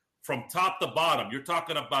 okay, from top to bottom, you're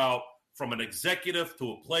talking about from an executive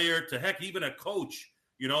to a player to heck, even a coach.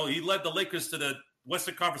 He led the Lakers to the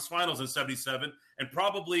Western Conference Finals in '77, and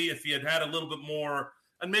probably if he had a little bit more,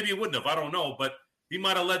 and maybe he wouldn't have, I don't know, but he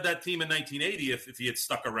might have led that team in 1980 if he had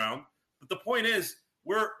stuck around. But the point is,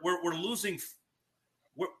 we're losing.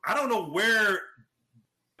 I don't know where.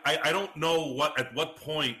 I don't know at what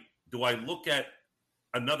point do I look at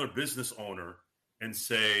another business owner and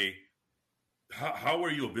say, how are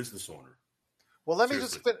you a business owner? Well, let me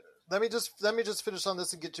just finish on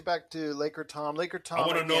this and get you back to Laker Tom. Laker Tom. I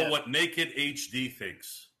want to know what Naked HD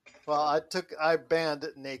thinks. Well, I banned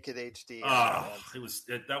Naked HD.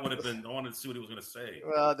 That would have been. I wanted to see what he was going to say.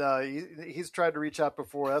 Well, no, he's tried to reach out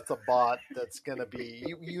before. That's a bot. That's going to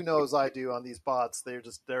be. You know as I do on these bots.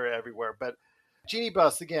 They're everywhere. But Jeannie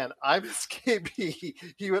Buss again. I'm KB.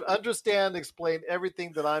 He would understand, explain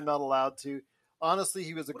everything that I'm not allowed to. Honestly,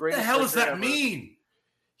 he was the greatest. What the hell does that mean?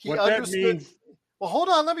 He understood. Well, hold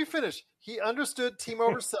on. Let me finish. He understood team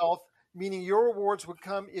over self, meaning your rewards would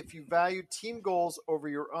come if you valued team goals over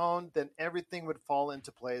your own. Then everything would fall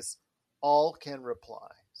into place. All can reply.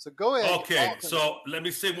 So go ahead. Okay. So let me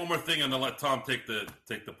say one more thing, and then let Tom take the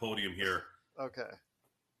podium here. Okay.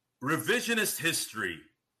 Revisionist history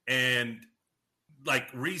and like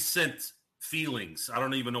recent feelings. I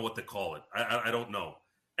don't even know what to call it. I don't know.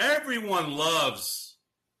 Everyone loves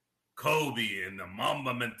Kobe and the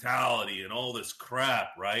Mamba mentality and all this crap,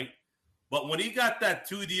 right? But when he got that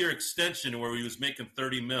 2-year extension where he was making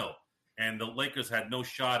 $30 million and the Lakers had no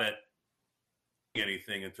shot at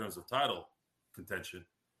anything in terms of title contention,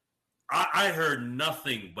 I heard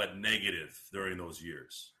nothing but negative during those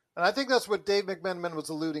years. And I think that's what Dave McMenamin was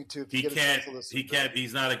alluding to. He can't.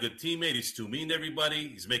 He's not a good teammate. He's too mean to everybody.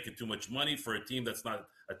 He's making too much money for a team that's not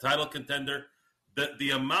a title contender. The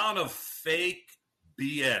amount of fake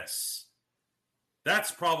BS,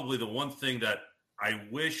 that's probably the one thing that I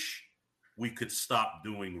wish we could stop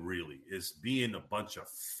doing really is being a bunch of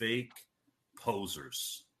fake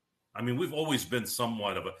posers. I mean, we've always been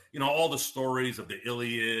somewhat of all the stories of the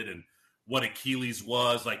Iliad and what Achilles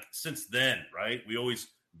was like since then, right? We always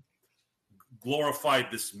glorified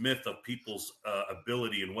this myth of people's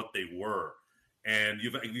ability and what they were. And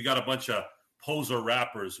you got a bunch of poser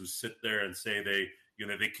rappers who sit there and say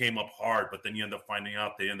they came up hard, but then you end up finding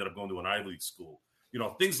out they ended up going to an Ivy League school.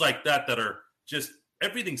 Things like that are just,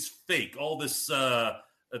 everything's fake. All this,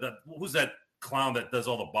 who's that clown that does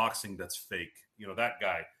all the boxing that's fake? That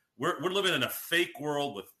guy. We're living in a fake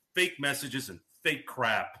world with fake messages and fake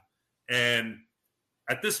crap. And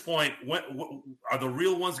at this point, are the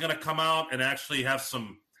real ones going to come out and actually have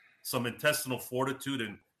some intestinal fortitude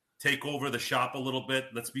and take over the shop a little bit?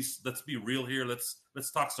 Let's be real here.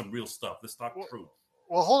 Let's talk some real stuff. Let's talk truth.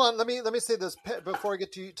 Well, hold on. Let me say this before I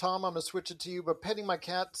get to you, Tom. I'm going to switch it to you. But Petting My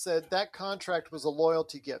Cat said that contract was a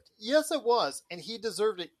loyalty gift. Yes, it was, and he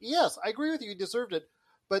deserved it. Yes, I agree with you. He deserved it.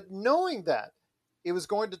 But knowing that it was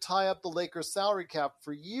going to tie up the Lakers' salary cap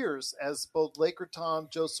for years, as both Laker Tom,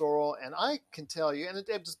 Joe Sorrell, and I can tell you, and it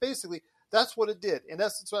just basically that's what it did. In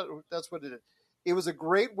essence, that's what it did. It was a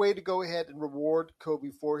great way to go ahead and reward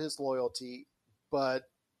Kobe for his loyalty, but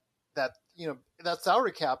that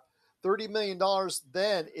salary cap, $30 million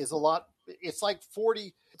then is a lot. It's like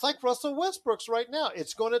 40. It's like Russell Westbrook's right now.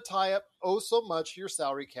 It's going to tie up so much your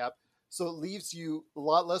salary cap, so it leaves you a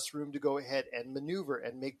lot less room to go ahead and maneuver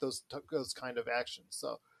and make those kind of actions.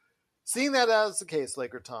 So, seeing that as the case,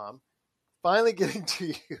 Laker Tom, finally getting to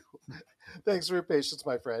you. Thanks for your patience,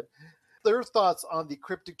 my friend. Their thoughts on the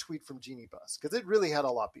cryptic tweet from Jeanie Buss, because it really had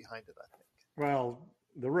a lot behind it, I think. Well,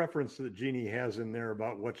 the reference that Jeanie has in there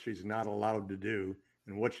about what she's not allowed to do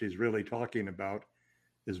and what she's really talking about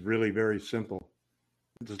is really very simple.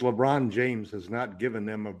 Because LeBron James has not given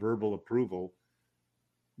them a verbal approval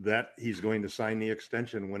that he's going to sign the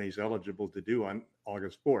extension when he's eligible to do on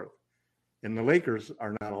August 4th. And the Lakers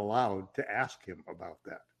are not allowed to ask him about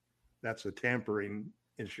that. That's a tampering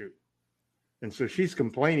issue. And so she's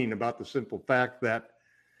complaining about the simple fact that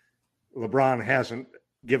LeBron hasn't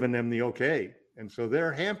given them the okay. And so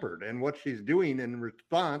they're hampered. And what she's doing in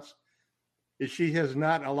response is she is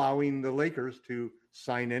not allowing the Lakers to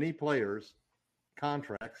sign any players'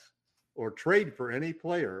 contracts or trade for any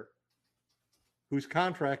player whose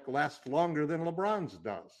contract lasts longer than LeBron's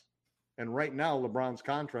does. And right now, LeBron's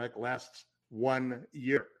contract lasts 1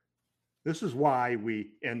 year. This is why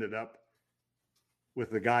we ended up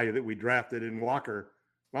with the guy that we drafted in Walker,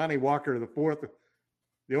 Lonnie Walker IV.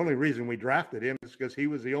 The only reason we drafted him is because he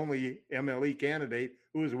was the only MLE candidate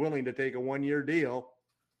who was willing to take a 1-year deal.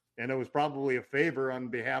 And it was probably a favor on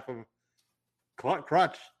behalf of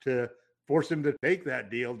Crutch to force him to take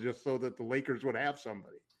that deal just so that the Lakers would have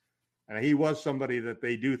somebody. And he was somebody that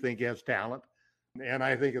they do think has talent. And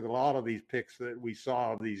I think of a lot of these picks that we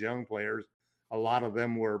saw of these young players, a lot of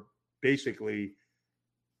them were basically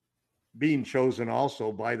being chosen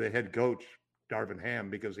also by the head coach, Darvin Ham,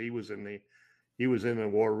 because he was in the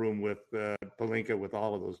war room with Pelinka with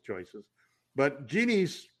all of those choices. But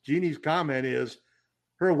Jeannie's comment is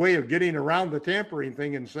her way of getting around the tampering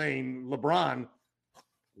thing and saying, LeBron,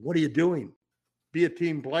 what are you doing? Be a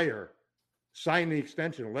team player. Sign the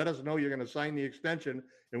extension. Let us know you're going to sign the extension,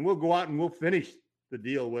 and we'll go out and we'll finish the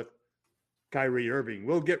deal with Kyrie Irving.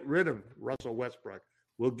 We'll get rid of Russell Westbrook.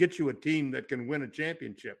 We'll get you a team that can win a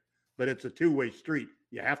championship, but it's a two-way street.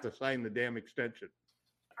 You have to sign the damn extension.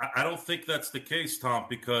 I don't think that's the case, Tom,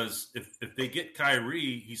 because if they get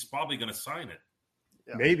Kyrie, he's probably going to sign it.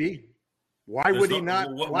 Yeah. Maybe. Why would he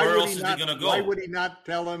not? Where else is he going to go? Why would he not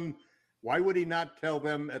tell him? Why would he not tell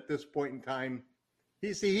them at this point in time?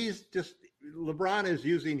 LeBron is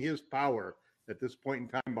using his power at this point in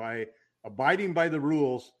time by abiding by the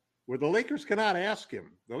rules where the Lakers cannot ask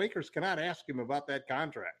him. The Lakers cannot ask him about that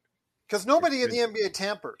contract. Because nobody in the NBA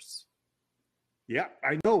tampers. Yeah,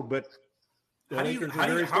 I know, but how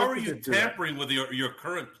are you tampering with your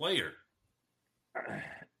current player?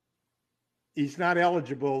 He's not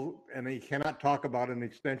eligible, and he cannot talk about an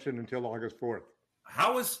extension until August 4th.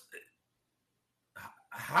 How is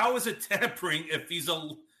it tampering if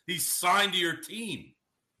he's signed to your team?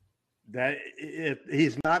 That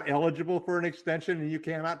he's not eligible for an extension, and you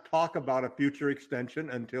cannot talk about a future extension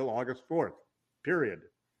until August 4th, period.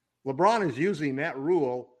 LeBron is using that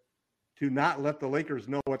rule to not let the Lakers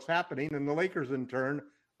know what's happening, and the Lakers, in turn,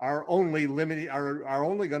 are only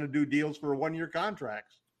going to do deals for 1-year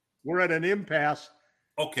contracts. We're at an impasse.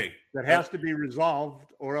 Okay, that has to be resolved,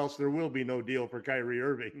 or else there will be no deal for Kyrie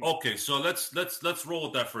Irving. Okay, so let's roll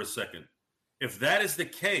with that for a second. If that is the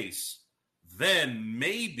case, then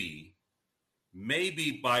maybe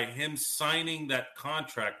maybe by him signing that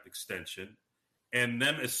contract extension and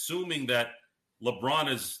them assuming that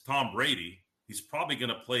LeBron is Tom Brady, he's probably going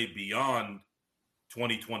to play beyond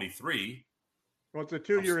 2023. Well, it's a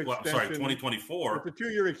 2-year extension. Sorry, 2024. It's a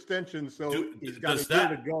 2-year extension, so he's got a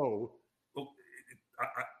year to go.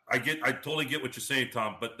 I totally get what you're saying,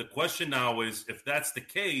 Tom. But the question now is, if that's the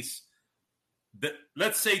case, that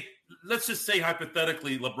let's just say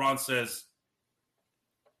hypothetically, LeBron says,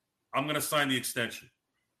 "I'm going to sign the extension."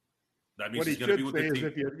 That means he's going to be with the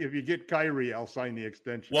team. If you get Kyrie, I'll sign the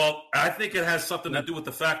extension. Well, I think it has something to do with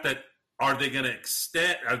the fact that are they going to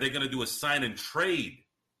extend? Are they going to do a sign and trade?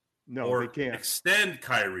 No, or they can't extend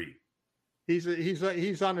Kyrie. He's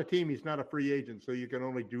on the team. He's not a free agent, so you can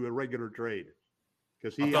only do a regular trade.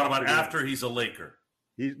 Because I'm talking about after he's a Laker.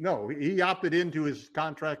 He opted into his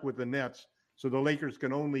contract with the Nets, so the Lakers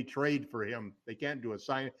can only trade for him. They can't do a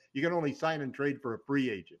sign. You can only sign and trade for a free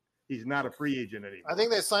agent. He's not a free agent anymore. I think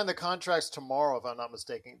they signed the contracts tomorrow, if I'm not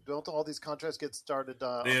mistaken. Don't all these contracts get started?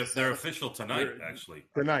 They're official tonight, actually.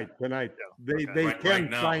 Tonight. Yeah. They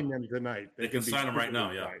can sign them tonight. They can sign them right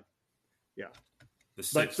now, yeah. Yeah.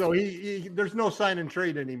 But so there's no sign and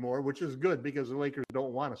trade anymore, which is good because the Lakers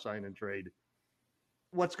don't want to sign and trade.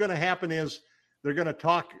 What's going to happen is they're going to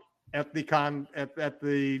talk at the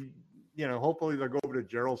hopefully they'll go over to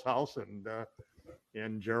Gerald's house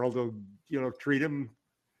and Gerald will treat him,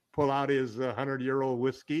 pull out his 100-year-old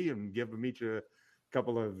whiskey and give them each a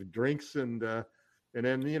couple of drinks and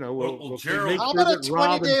then we'll Gerald, how about a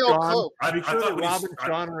 20-day-old Coke? I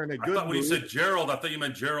Sean are in a good mood. When you said mood. Gerald, I thought you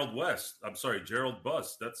meant Gerald West. I'm sorry, Gerald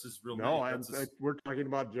Buss. That's his real name. No, we're talking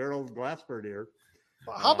about Gerald Glassford here.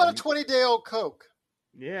 How about a 20-day-old Coke?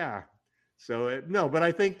 Yeah. So but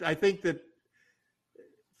I think that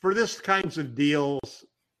for this kinds of deals,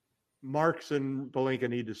 Marks and Pelinka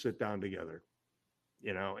need to sit down together,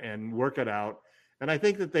 and work it out. And I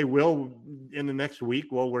think that they will in the next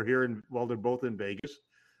week while they're both in Vegas.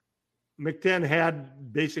 McTen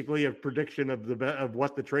had basically a prediction of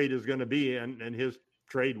what the trade is going to be, and his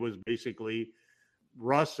trade was basically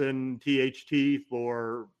Russ and THT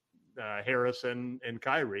for Harris and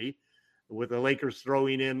Kyrie, with the Lakers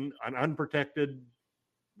throwing in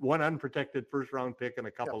one unprotected first round pick and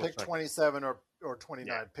a couple of pick 27 or 29.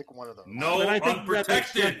 Yeah. Pick one of those. No,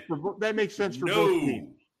 unprotected. That makes sense for both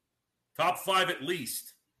teams. Top 5 at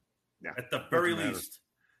least. Yeah, at the very least.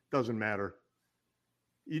 Doesn't matter.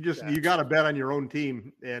 You got to bet on your own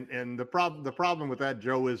team, and the problem with that,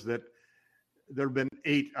 Joe, is that there have been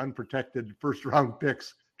 8 unprotected first round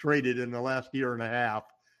picks traded in the last year and a half,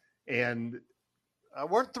 and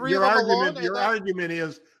weren't 3 of them alone? Your argument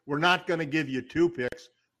is we're not going to give you 2 picks,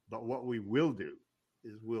 but what we will do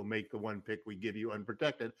is we'll make the 1 pick we give you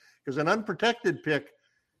unprotected, because an unprotected pick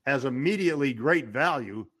has immediately great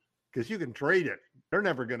value because you can trade it. They're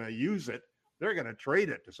never going to use it. They're going to trade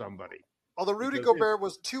it to somebody. Although Rudy Gobert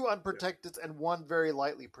was 2 unprotected and 1 very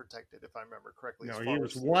lightly protected, if I remember correctly. No, he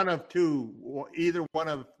was one of 2, either one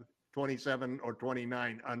of 27 or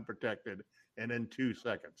 29 unprotected, and then 2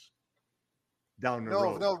 seconds down the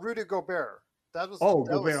road. No, Rudy Gobert.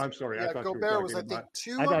 Gobert. I'm sorry. Yeah, I thought Gobert was, I think,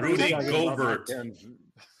 2 Rudy unprotected. Gobert.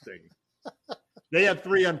 Thing. They had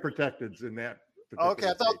 3 unprotecteds in that. Okay,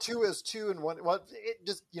 I thought 2 is 2 and 1. Well, it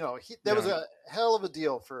just that was a hell of a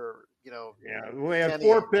deal for Yeah, well, they had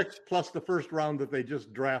 4 picks plus the first round that they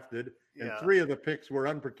just drafted, and 3 of the picks were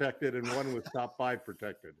unprotected, and 1 was top 5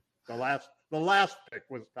 protected. The last pick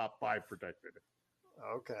was top 5 protected.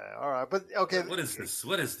 Okay, all right, but okay. What is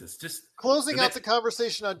this? Just closing out the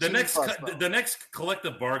conversation on the next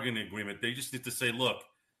collective bargaining agreement. They just need to say, look,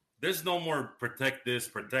 there's no more protect this,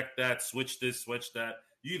 protect that, switch this, switch that.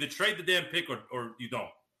 You either trade the damn pick or you don't.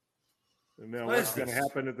 And now what's going to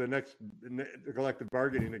happen at the collective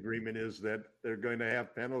bargaining agreement is that they're going to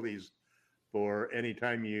have penalties for any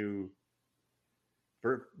time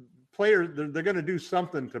for players. They're going to do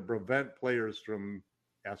something to prevent players from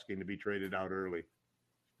asking to be traded out early.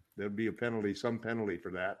 There'll be a penalty, some penalty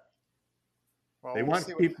for that. Well,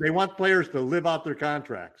 they want players to live out their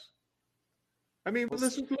contracts. I mean,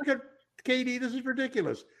 look at KD. This is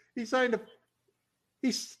ridiculous. He's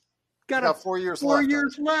got 4 years left. 4 left.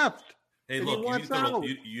 years left. Hey, look,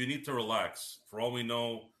 you need to relax. For all we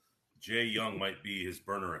know, Jay Young might be his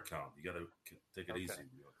burner account. You got to take it easy.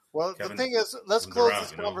 Well, the thing is, let's close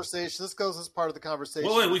this conversation. This goes as part of the conversation.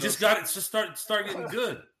 Wait, we just got it to start getting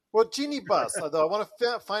good. Well, Genie Bus, though, I want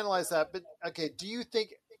to finalize that. But, okay, do you think,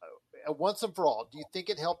 once and for all, do you think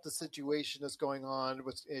it helped the situation that's going on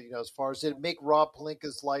with, as far as, did it make Rob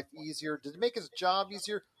Pelinka's life easier? Did it make his job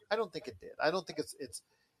easier? I don't think it did. I don't think it's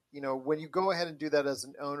when you go ahead and do that as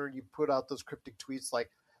an owner, you put out those cryptic tweets like,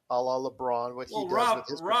 a la LeBron. What Well, he does with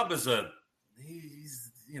his Rob is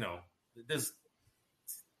he's there's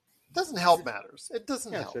doesn't help matters. It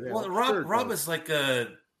doesn't help. Well, Rob is like I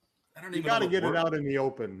don't even. You got to know get what it word. out in the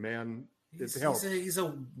open, man. It helps. He's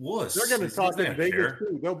a wuss. They're going to talk he's in not Vegas care.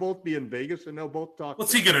 too. They'll both be in Vegas, and they'll both talk.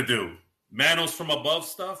 What's he gonna do? Manos from above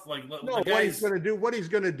stuff? Like No, the what guys... he's going to do? What he's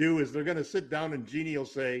going to do is they're going to sit down, and Jeannie will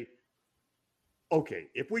say, "Okay,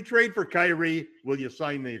 if we trade for Kyrie, will you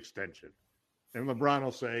sign the extension?" And LeBron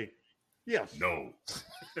will say, "Yes." No.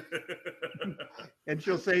 And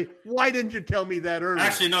she'll say, "Why didn't you tell me that earlier?"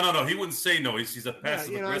 Actually, no. He wouldn't say no. He's a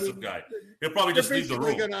passive aggressive guy. He'll probably just leave the room.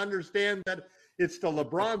 They're going to understand that it's to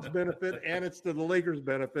LeBron's benefit and it's to the Lakers'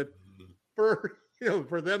 benefit for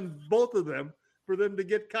them, both of them, for them to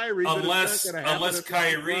get Kyrie. Unless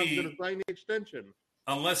Kyrie going to sign the extension.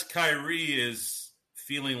 Unless Kyrie is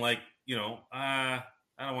feeling like I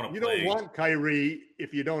don't want to You play. don't want Kyrie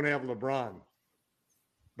if you don't have LeBron.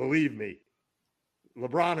 Believe me,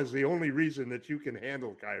 LeBron is the only reason that you can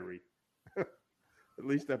handle Kyrie. At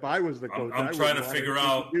least if I was the coach, I'm trying to figure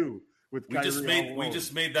out. With we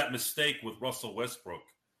just made that mistake with Russell Westbrook.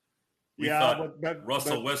 We Yeah, thought but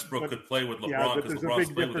Russell Westbrook could play with Yeah, LeBron but because there's a LeBron's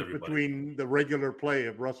big played with difference everybody. between the regular play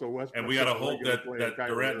of Russell Westbrook And we got to the hope regular that, play of that Kyrie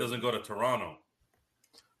Durant Irving. doesn't go to Toronto.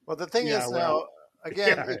 Well, the thing Yeah, is well, now,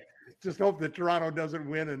 again, yeah, just hope that Toronto doesn't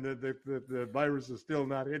win and the virus is still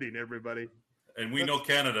not hitting everybody. And we know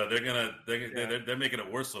Canada; they're making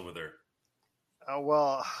it worse over there.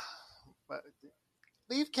 Well,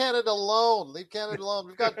 leave Canada alone. Leave Canada alone.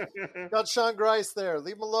 We've got Sean Grice there.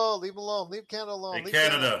 Leave him alone. Leave him alone. Leave Canada alone. Hey, Leave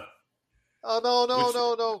Canada. Oh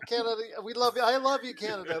no, Canada. We love you. I love you,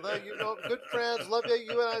 Canada. Good friends. Love you,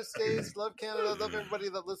 United States. Love Canada. Love everybody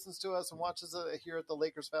that listens to us and watches it here at the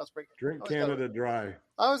Lakers Fast Break. Drink Canada dry.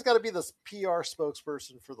 I always got to be the PR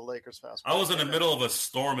spokesperson for the Lakers Fast Break. I was in the middle of a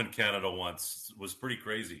storm in Canada once. It was pretty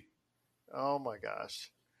crazy. Oh my gosh!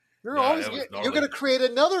 Yeah, You're going to create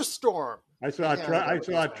another storm. I saw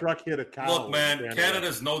a truck hit a cow. Look, man,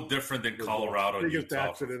 Canada's no different than Colorado and biggest Utah.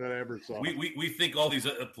 accident I ever saw. We think all these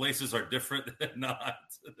places are different. They're not.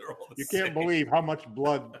 They're all the You same. can't believe how much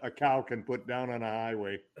blood a cow can put down on a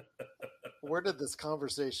highway. Where did this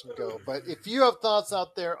conversation go? But if you have thoughts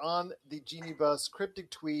out there on the Genie Bus cryptic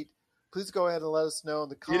tweet, please go ahead and let us know in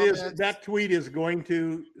the comments. That tweet is going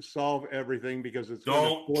to solve everything because it's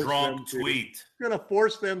Don't going to force drunk them tweet. It's going to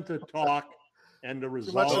force them to talk and to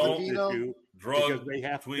resolve this issue because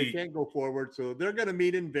they can't go forward. So they're going to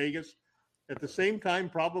meet in Vegas at the same time,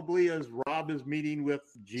 probably as Rob is meeting with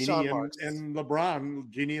Jeannie and LeBron.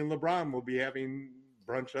 Jeannie and LeBron will be having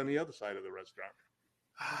brunch on the other side of the restaurant.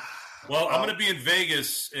 Well, I'm going to be in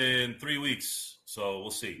Vegas in 3 weeks, so we'll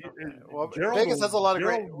see. Okay. Well, Vegas has a lot of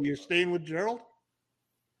great. You staying with Gerald?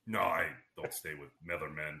 No, I don't stay with other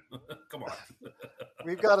men. Come on.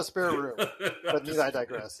 We've got a spare room, but I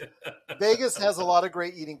digress. Vegas has a lot of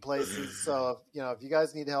great eating places, so if you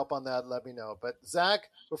guys need help on that, let me know. But Zach,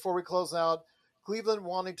 before we close out, Cleveland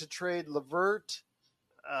wanting to trade LeVert.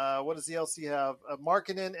 What does the LC have?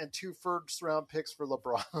 Markkanen and 2 first-round picks for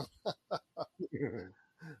LeBron.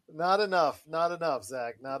 Not enough,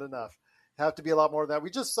 Zach. Not enough. Have to be a lot more than that. We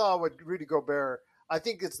just saw what Rudy Gobert. I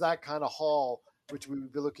think it's that kind of haul which we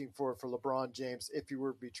would be looking for LeBron James if he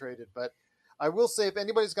were to be traded. But I will say, if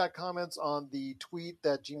anybody's got comments on the tweet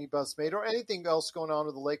that Genie Bus made or anything else going on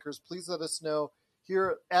with the Lakers, please let us know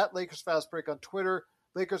here at Lakers Fast Break on Twitter,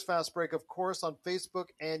 Lakers Fast Break, of course, on Facebook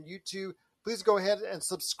and YouTube. Please go ahead and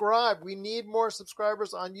subscribe. We need more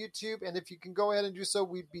subscribers on YouTube, and if you can go ahead and do so,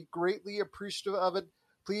 we'd be greatly appreciative of it.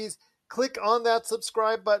 Please click on that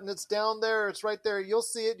subscribe button. It's down there. It's right there. You'll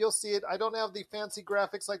see it. I don't have the fancy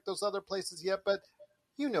graphics like those other places yet, but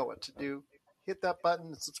you know what to do. Hit that button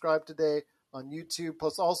and subscribe today on YouTube.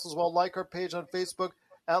 Plus, also as well, like our page on Facebook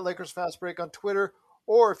at Lakers Fast Break on Twitter.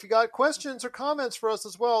 Or if you got questions or comments for us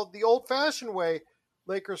as well, the old-fashioned way,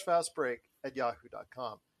 Lakers Fast Break at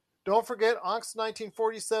yahoo.com. Don't forget,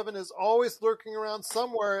 Ox1947 is always lurking around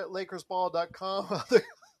somewhere at LakersBall.com.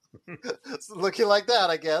 It's looking like that,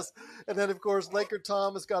 I guess. And then, of course, Laker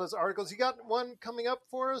Tom has got his articles. You got one coming up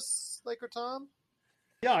for us, Laker Tom?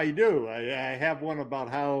 Yeah, I do. I have one about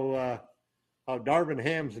how Darvin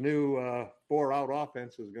Ham's new 4-out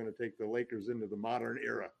offense is going to take the Lakers into the modern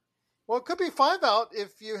era. Well, it could be 5-out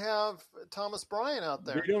if you have Thomas Bryant out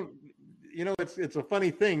there. It's a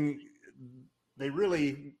funny thing.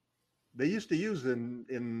 They used to use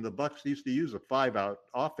in the Bucks used to use a 5-out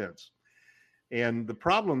offense. And the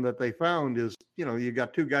problem that they found is, you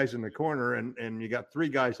got 2 guys in the corner and you got 3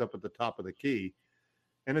 guys up at the top of the key.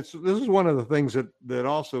 And this is one of the things that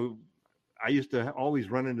also I used to always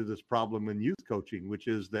run into this problem in youth coaching, which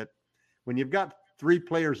is that when you've got 3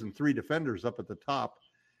 players and 3 defenders up at the top,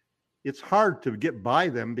 it's hard to get by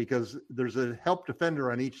them because there's a help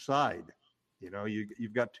defender on each side.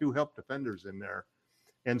 You've got 2 help defenders in there.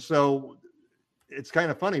 And so it's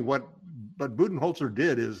kind of funny what Budenholzer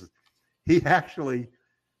did is he actually,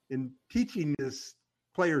 in teaching his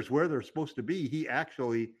players where they're supposed to be, he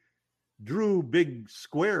actually drew big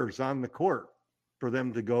squares on the court for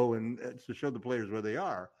them to go and to show the players where they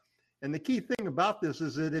are. And the key thing about this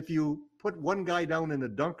is that if you put one guy down in a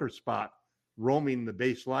dunker spot, roaming the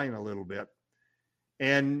baseline a little bit,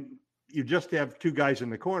 and you just have 2 guys in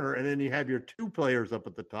the corner, and then you have your 2 players up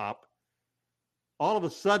at the top, all of a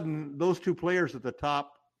sudden, those 2 players at the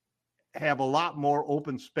top have a lot more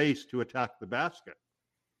open space to attack the basket.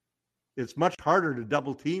 It's much harder to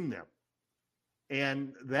double team them.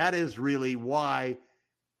 And that is really why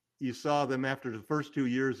you saw them after the first 2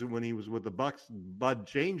 years when he was with the Bucks, Bud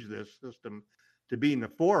changed this system to being a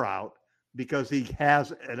 4-out, because he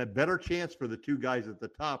has a better chance for the 2 guys at the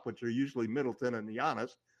top, which are usually Middleton and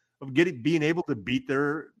Giannis, of being able to beat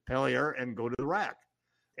their Pellier and go to the rack.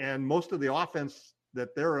 And most of the offense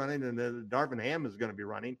that they're running and that Darvin Ham is going to be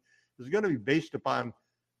running is going to be based upon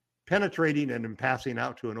penetrating and then passing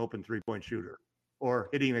out to an open 3-point shooter or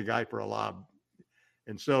hitting a guy for a lob.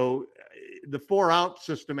 And so the 4-out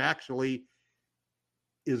system actually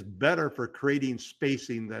is better for creating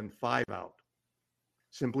spacing than 5-out.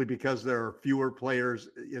 Simply because there are fewer players,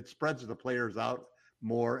 it spreads the players out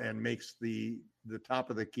more and makes the top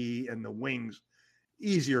of the key and the wings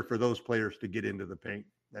easier for those players to get into the paint.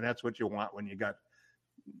 And that's what you want when you got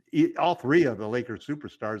all 3 of the Lakers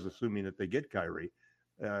superstars, assuming that they get Kyrie,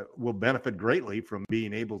 will benefit greatly from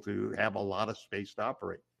being able to have a lot of space to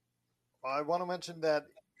operate. I want to mention that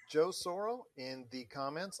Joe Soro in the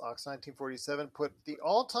comments, Ox1947, put the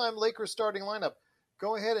all-time Lakers starting lineup.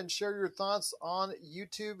 Go ahead and share your thoughts on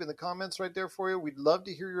YouTube in the comments right there for you. We'd love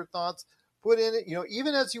to hear your thoughts. Put in it,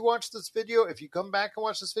 even as you watch this video, if you come back and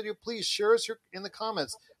watch this video, please share us in the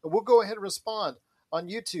comments, and we'll go ahead and respond on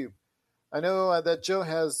YouTube. I know that Joe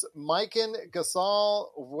has Mikan, Gasol,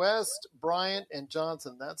 West, Bryant, and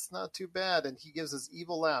Johnson. That's not too bad, and he gives his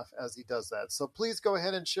evil laugh as he does that. So please go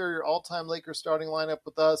ahead and share your all-time Lakers starting lineup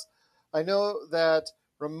with us. I know that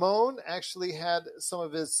Ramon actually had some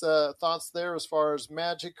of his thoughts there as far as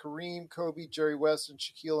Magic, Kareem, Kobe, Jerry West, and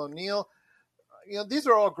Shaquille O'Neal. These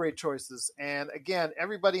are all great choices. And again,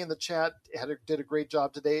 everybody in the chat did a great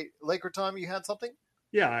job today. Laker Tom, you had something?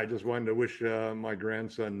 Yeah, I just wanted to wish my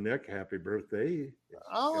grandson Nick happy birthday.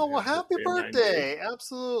 Oh, well, happy birthday.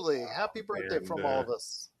 Absolutely. Happy birthday from all of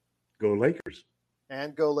us. Go Lakers.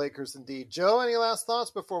 And go Lakers indeed. Joe, any last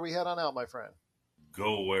thoughts before we head on out, my friend?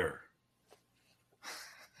 Go where?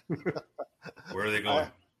 Where are they going?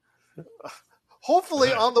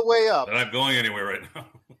 Hopefully on the way up. They're not going anywhere right now.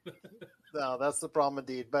 No, that's the problem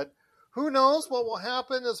indeed. But who knows what will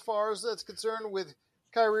happen as far as that's concerned with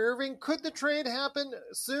Kyrie Irving. Could the trade happen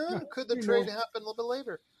soon? Could the trade happen a little bit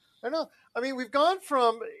later? I don't know. I mean, we've gone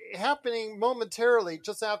from happening momentarily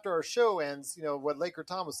just after our show ends, what Laker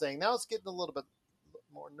Tom was saying. Now it's getting a little bit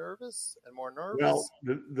more nervous and more nervous.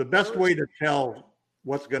 Well, the best way to tell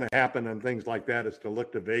what's going to happen and things like that is to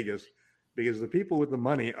look to Vegas, because the people with the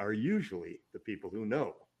money are usually the people who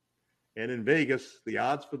know. And in Vegas, the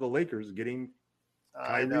odds for the Lakers getting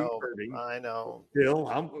Kyrie Irving. I know.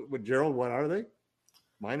 Still, Gerald, what are they?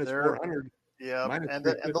 Minus 400. Yeah, and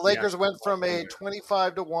the Lakers went from a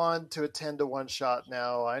 25-1 to a 10-1 shot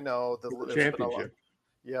now. I know. The championship.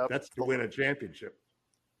 Yep. That's to win a championship.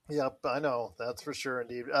 Yep, I know. That's for sure,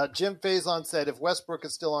 indeed. Jim Faison said, if Westbrook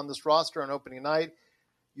is still on this roster on opening night,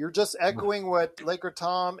 you're just echoing what Laker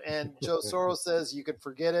Tom and Joe Soros says. You can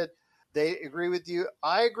forget it. They agree with you.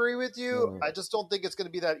 I agree with you. I just don't think it's going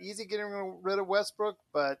to be that easy getting rid of Westbrook.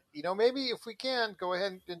 But, maybe if we can, go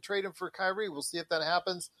ahead and trade him for Kyrie. We'll see if that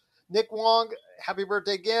happens. Nick Wong, happy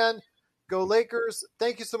birthday again. Go Lakers.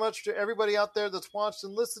 Thank you so much to everybody out there that's watched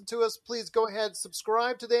and listened to us. Please go ahead,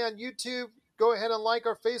 subscribe today on YouTube. Go ahead and like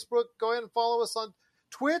our Facebook. Go ahead and follow us on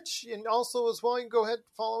Twitch. And also as well, you can go ahead and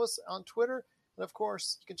follow us on Twitter. And, of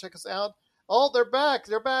course, you can check us out. Oh, they're back.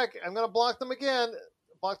 They're back. I'm going to block them again.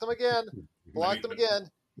 Block them again. Block them again.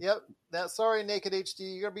 Yep. Sorry, Naked HD.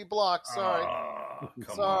 You're going to be blocked. Sorry.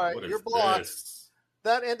 Sorry. You're blocked.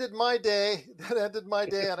 That ended my day. That ended my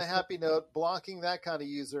day on a happy note, blocking that kind of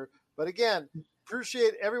user. But again,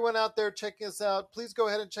 appreciate everyone out there checking us out. Please go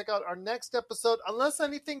ahead and check out our next episode. Unless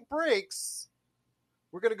anything breaks,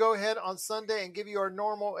 we're going to go ahead on Sunday and give you our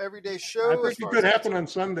normal everyday show. I think it could happen on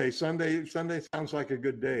Sunday. Sunday sounds like a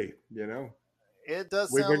good day, It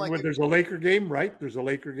does sound like there's a Laker game, right? There's a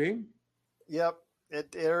Laker game. Yep.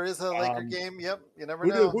 There is a Laker game. Yep. You never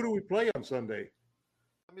know. Who do we play on Sunday?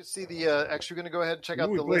 Let me see the. Actually, we're going to go ahead and check out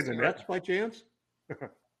we the play list. the Nets by chance?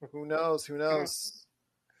 Who knows?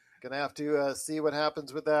 Gonna have to see what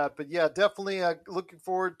happens with that. But yeah, definitely looking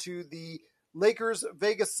forward to the Lakers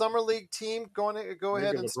Vegas Summer League team go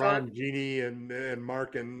ahead and start. LeBron, Jeannie, and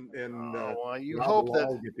Mark and you Rob hope will that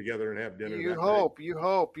all get together and have dinner. You that hope.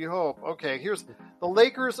 Okay, here's the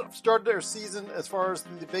Lakers started their season as far as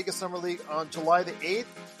the Vegas Summer League on July the 8th.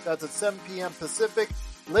 That's at 7 p.m. Pacific.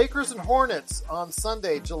 Lakers and Hornets on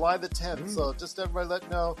Sunday, July the 10th. So just everybody let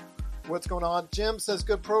know what's going on. Jim says,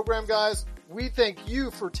 good program, guys. We thank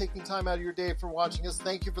you for taking time out of your day for watching us.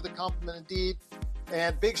 Thank you for the compliment indeed.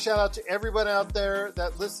 And big shout out to everyone out there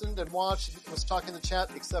that listened and watched, was talking in the chat,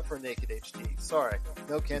 except for Naked HD. Sorry,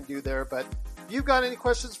 no can do there. But if you've got any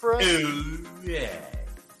questions for us, yeah,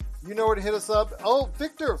 you know where to hit us up. Oh,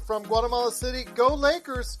 Victor from Guatemala City. Go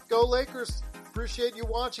Lakers. Go Lakers. Appreciate you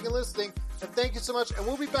watching and listening. And thank you so much. And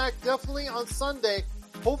we'll be back definitely on Sunday.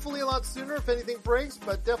 Hopefully a lot sooner if anything breaks,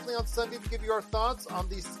 but definitely on Sunday to give you our thoughts on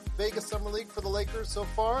the Vegas Summer League for the Lakers so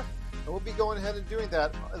far. And we'll be going ahead and doing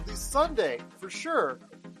that at least Sunday for sure,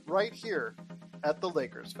 right here at the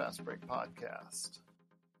Lakers Fast Break Podcast.